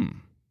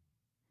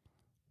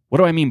 What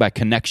do I mean by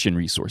connection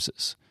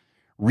resources?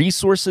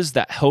 Resources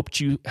that help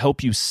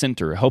you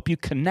center, help you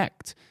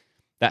connect,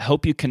 that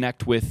help you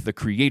connect with the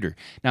Creator.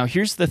 Now,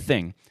 here's the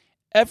thing.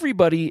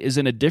 Everybody is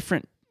in a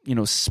different,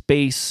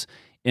 space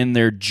in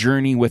their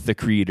journey with the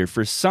Creator.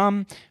 For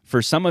some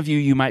of you,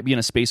 you might be in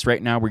a space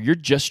right now where you're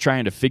just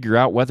trying to figure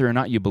out whether or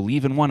not you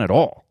believe in one at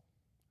all.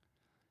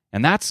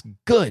 And that's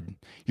good.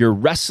 You're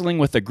wrestling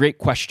with a great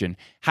question.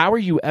 How are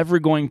you ever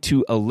going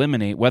to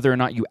eliminate whether or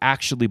not you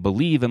actually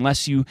believe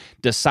unless you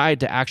decide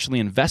to actually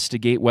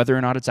investigate whether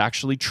or not it's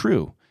actually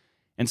true?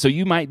 And so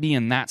you might be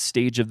in that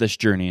stage of this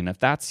journey. And if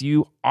that's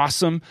you,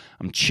 awesome.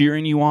 I'm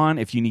cheering you on.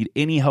 If you need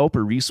any help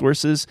or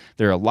resources,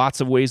 there are lots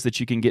of ways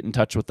that you can get in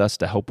touch with us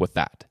to help with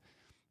that.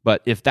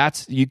 But if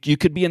that's, you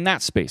could be in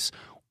that space.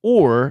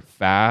 Or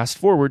fast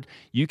forward,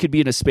 you could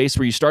be in a space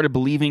where you started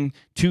believing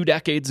 2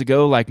 decades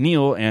ago like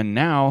Neal, and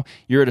now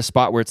you're at a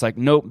spot where it's like,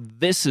 nope,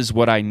 this is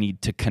what I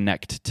need to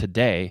connect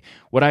today.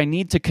 What I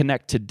need to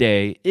connect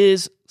today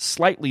is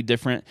slightly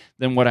different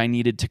than what I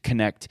needed to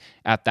connect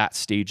at that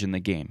stage in the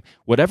game.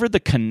 Whatever the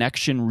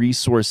connection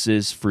resource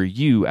is for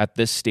you at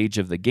this stage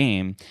of the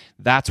game,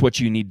 that's what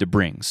you need to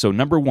bring. So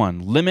number 1,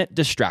 limit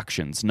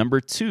distractions.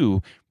 Number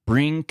 2,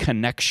 Bring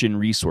connection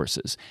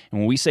resources. And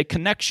when we say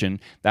connection,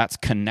 that's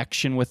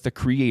connection with the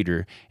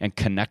Creator and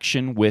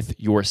connection with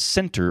your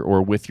center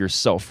or with your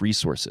self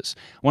resources.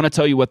 I want to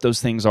tell you what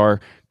those things are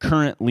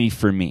currently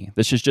for me.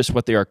 This is just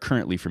what they are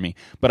currently for me.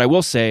 But I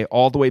will say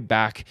all the way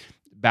back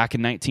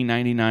in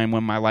 1999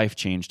 when my life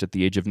changed at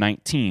the age of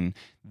 19,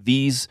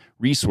 these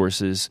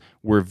resources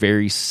were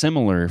very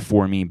similar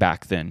for me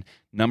back then.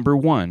 Number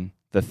one,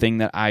 the thing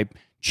that I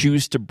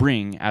choose to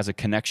bring as a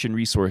connection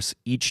resource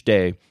each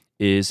day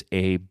is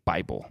a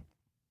Bible.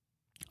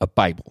 A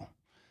Bible.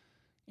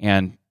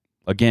 And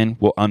again,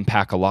 we'll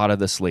unpack a lot of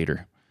this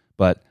later,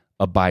 but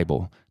a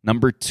Bible.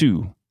 Number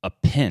two, a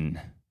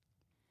pen.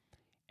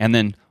 And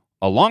then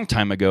a long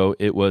time ago,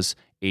 it was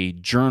a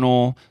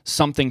journal,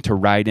 something to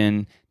write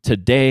in.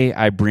 Today,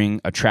 I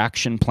bring a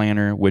traction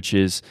planner, which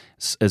is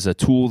a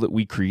tool that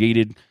we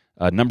created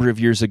a number of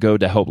years ago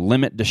to help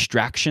limit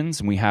distractions.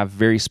 And we have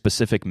very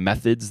specific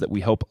methods that we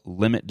help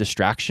limit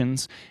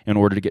distractions in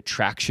order to get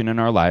traction in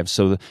our lives.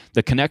 So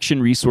the connection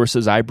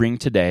resources I bring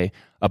today,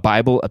 a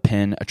Bible, a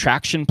pen, a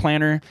traction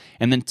planner,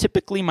 and then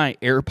typically my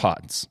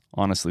AirPods.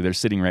 Honestly, they're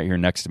sitting right here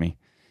next to me.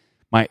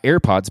 My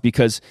AirPods,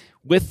 because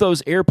with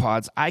those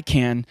AirPods, I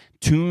can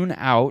tune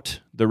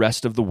out the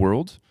rest of the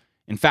world.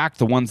 In fact,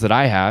 the ones that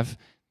I have,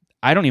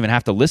 I don't even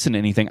have to listen to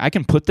anything. I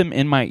can put them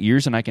in my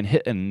ears and I can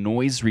hit a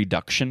noise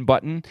reduction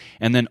button,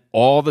 and then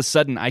all of a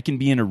sudden I can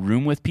be in a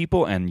room with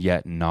people and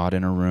yet not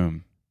in a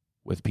room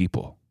with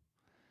people.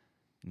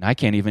 And I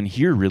can't even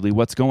hear really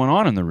what's going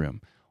on in the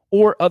room.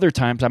 Or other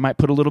times I might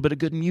put a little bit of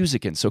good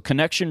music in. So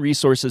connection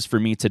resources for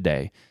me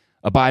today: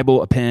 a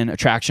Bible, a pen, a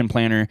traction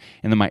planner,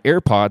 and then my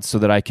AirPods so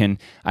that I can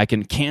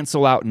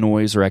cancel out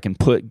noise, or I can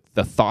put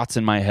the thoughts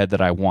in my head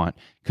that I want.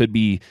 Could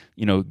be,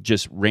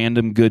 just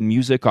random good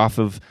music off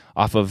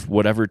of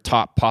whatever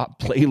top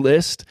pop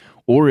playlist,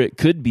 or it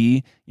could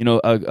be,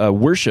 a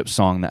worship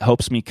song that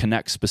helps me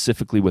connect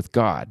specifically with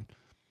God.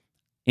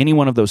 Any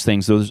one of those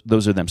things,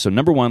 those are them. So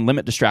number one,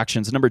 limit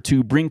distractions. Number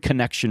two, bring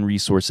connection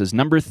resources.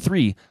 Number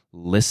three,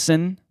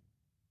 listen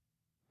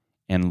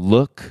and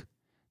look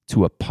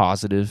to a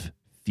positive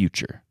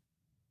future.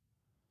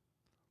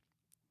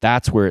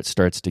 That's where it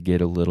starts to get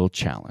a little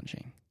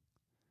challenging.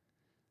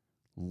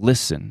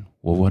 Listen.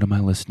 Well, what am I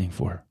listening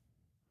for?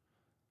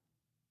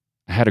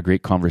 I had a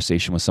great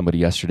conversation with somebody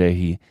yesterday.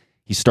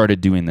 He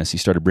started doing this. He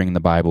started bringing the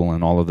Bible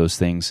and all of those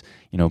things,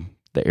 the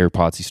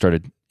AirPods he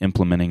started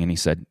implementing, and he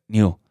said,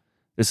 "Neal,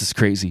 this is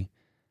crazy.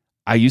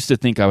 I used to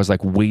think I was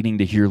like waiting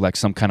to hear like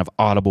some kind of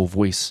audible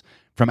voice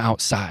from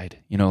outside,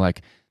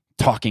 like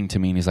talking to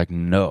me." And he's like,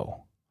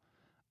 "No,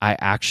 I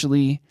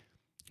actually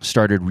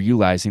started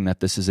realizing that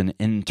this is an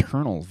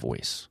internal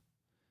voice.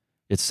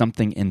 It's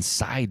something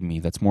inside me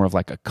that's more of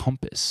like a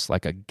compass,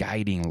 like a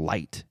guiding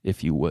light,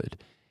 if you would."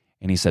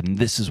 And he said, "And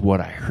this is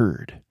what I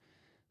heard."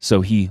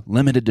 So he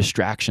limited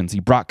distractions. He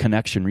brought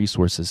connection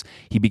resources.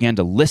 He began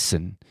to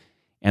listen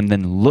and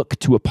then look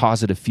to a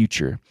positive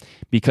future.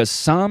 Because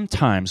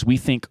sometimes we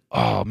think,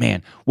 oh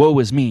man, woe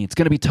is me. It's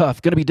going to be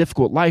tough, going to be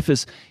difficult.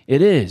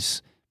 It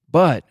is.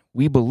 But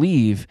we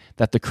believe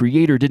that the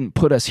Creator didn't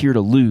put us here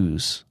to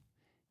lose.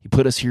 He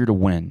put us here to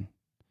win.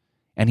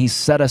 And He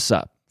set us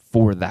up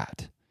for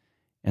that.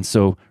 And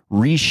so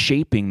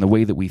reshaping the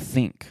way that we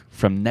think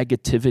from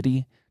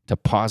negativity to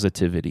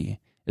positivity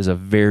is a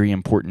very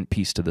important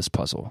piece to this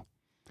puzzle.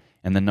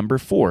 And then number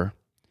four,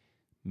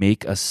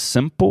 make a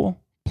simple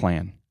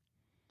plan,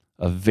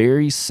 a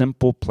very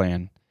simple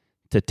plan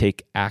to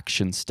take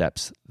action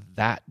steps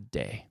that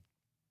day.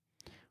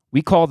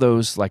 We call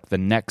those like the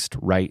next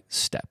right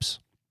steps.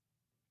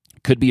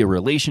 It could be a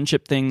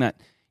relationship thing that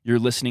you're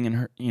listening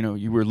and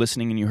you were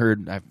listening and you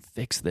heard, "I've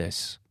fixed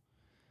this."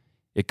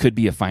 It could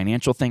be a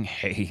financial thing.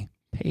 Hey,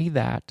 pay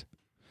that.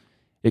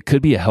 It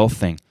could be a health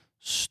thing.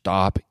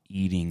 Stop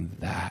eating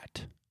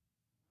that.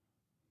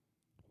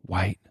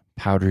 White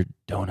powdered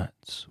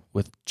donuts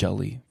with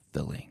jelly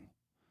filling.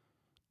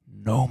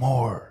 No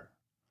more.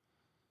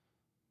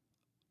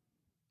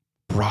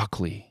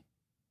 Broccoli.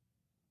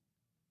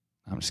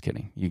 I'm just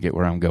kidding. You get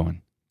where I'm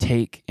going.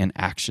 Take an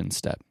action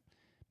step.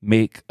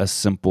 Make a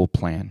simple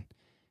plan.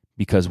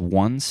 Because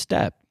one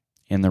step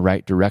in the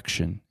right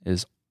direction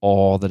is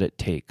all that it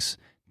takes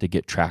to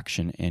get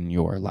traction in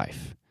your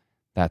life.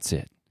 That's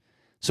it.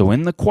 So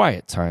in the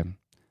quiet time,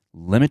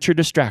 limit your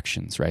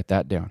distractions. Write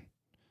that down.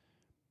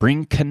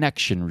 Bring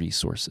connection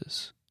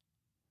resources.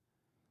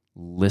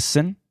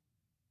 Listen.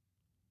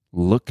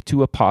 Look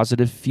to a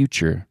positive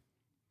future.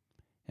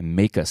 And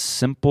make a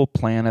simple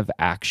plan of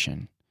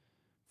action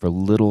for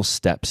little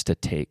steps to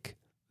take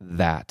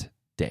that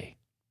day.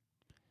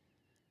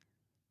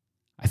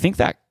 I think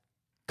that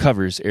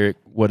covers, Erik,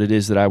 what it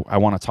is that I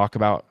want to talk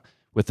about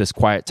with this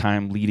quiet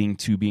time leading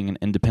to being an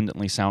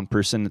independently sound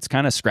person. It's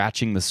kind of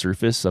scratching the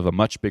surface of a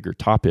much bigger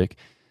topic,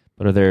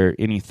 but are there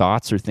any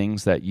thoughts or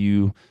things that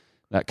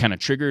kind of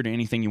triggered,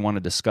 anything you want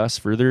to discuss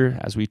further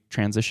as we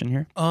transition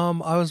here?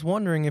 I was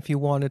wondering if you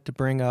wanted to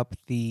bring up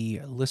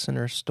the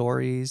listener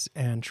stories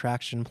and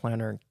traction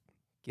planner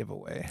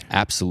giveaway.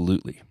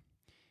 Absolutely.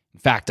 In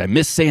fact, I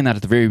missed saying that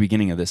at the very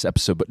beginning of this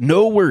episode, but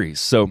no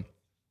worries. So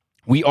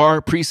We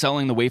are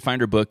pre-selling the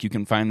Wayfinder book. You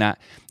can find that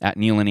at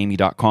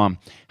nealandamie.com.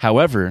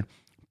 However,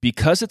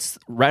 because it's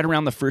right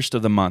around the first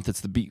of the month,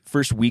 it's the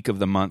first week of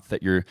the month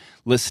that you're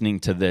listening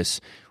to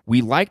this,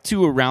 we like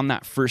to, around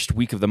that first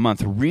week of the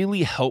month,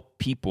 really help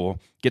people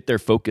get their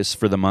focus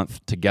for the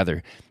month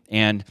together.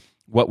 And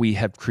what we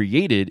have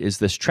created is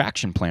this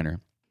traction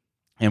planner.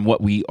 And what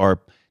we are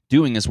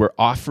doing is we're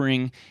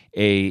offering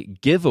a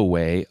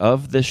giveaway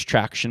of this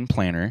traction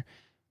planner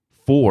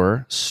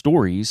for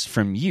stories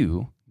from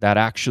you that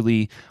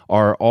actually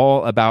are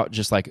all about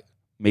just like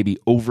maybe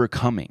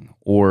overcoming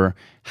or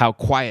how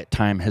quiet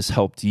time has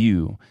helped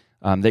you.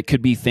 That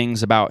could be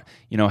things about,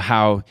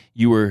 how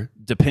you were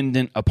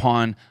dependent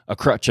upon a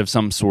crutch of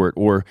some sort,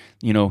 or,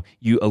 you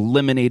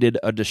eliminated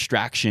a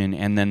distraction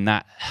and then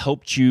that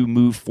helped you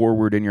move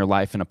forward in your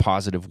life in a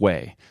positive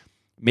way.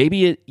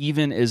 Maybe it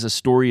even is a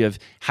story of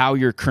how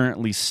you're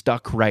currently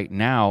stuck right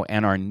now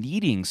and are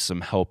needing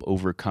some help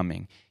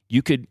overcoming.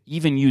 You could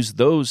even use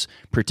those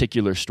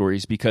particular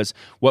stories, because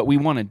what we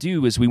want to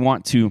do is we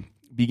want to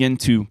begin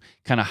to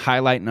kind of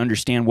highlight and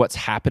understand what's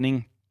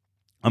happening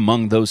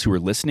among those who are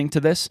listening to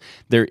this.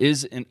 There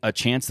is a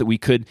chance that we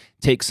could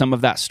take some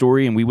of that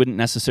story and we wouldn't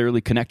necessarily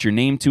connect your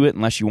name to it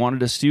unless you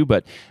wanted us to,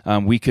 but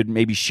we could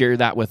maybe share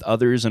that with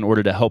others in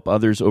order to help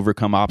others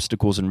overcome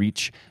obstacles and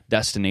reach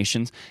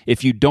destinations.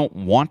 If you don't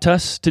want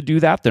us to do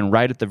that, then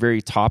write at the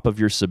very top of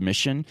your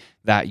submission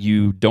that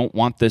you don't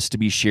want this to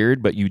be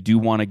shared, but you do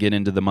want to get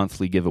into the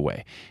monthly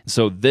giveaway.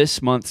 So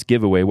this month's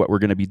giveaway, what we're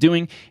going to be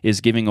doing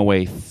is giving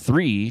away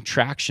 3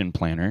 traction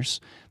planners.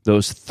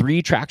 Those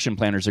 3 traction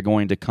planners are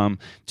going to come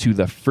to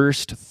the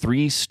first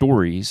 3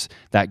 stories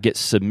that get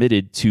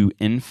submitted to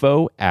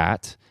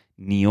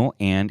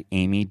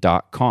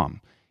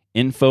info@nealandamie.com.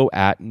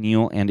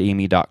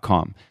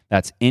 info@nealandamie.com.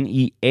 That's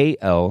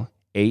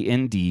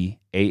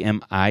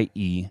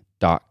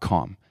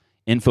nealandamie.com.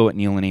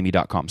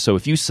 info@nealandamie.com. So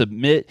if you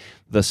submit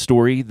the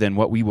story, then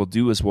what we will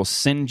do is we'll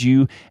send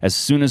you, as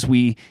soon as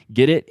we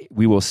get it,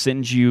 we will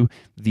send you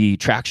the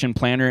traction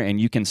planner,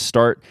 and you can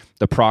start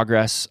the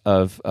progress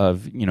of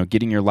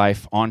getting your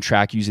life on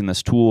track using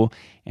this tool,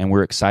 and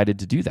we're excited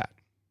to do that.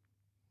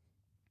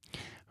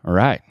 All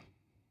right.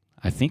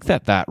 I think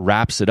that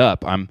wraps it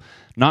up. I'm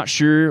not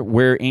sure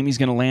where Amie's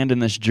going to land in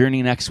this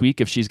journey next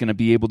week, if she's going to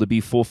be able to be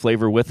full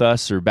flavor with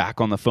us or back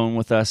on the phone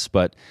with us,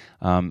 but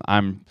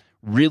I'm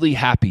really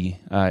happy,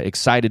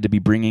 excited to be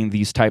bringing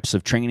these types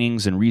of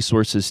trainings and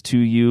resources to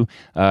you.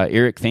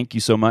 Erik, thank you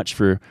so much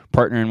for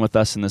partnering with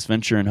us in this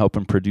venture and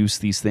helping produce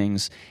these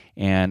things.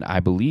 And I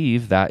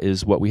believe that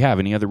is what we have.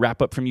 Any other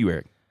wrap up from you,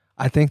 Erik?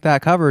 I think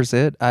that covers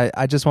it.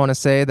 I just want to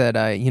say that,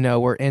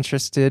 we're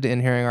interested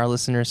in hearing our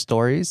listeners'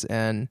 stories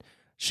and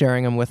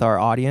sharing them with our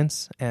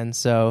audience. And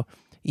so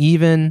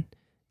even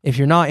if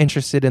you're not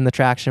interested in the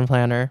traction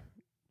planner,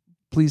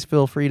 please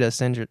feel free to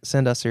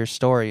send us your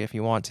story if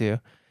you want to.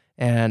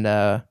 And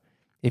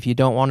if you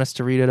don't want us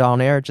to read it on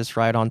air, just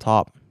write on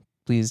top.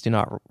 Please do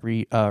not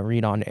read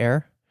on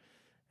air.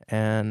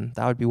 And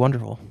that would be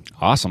wonderful.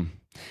 Awesome.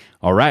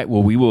 All right.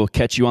 Well, we will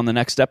catch you on the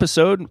next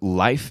episode.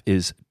 Life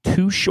is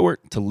too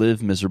short to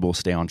live miserable.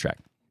 Stay on track.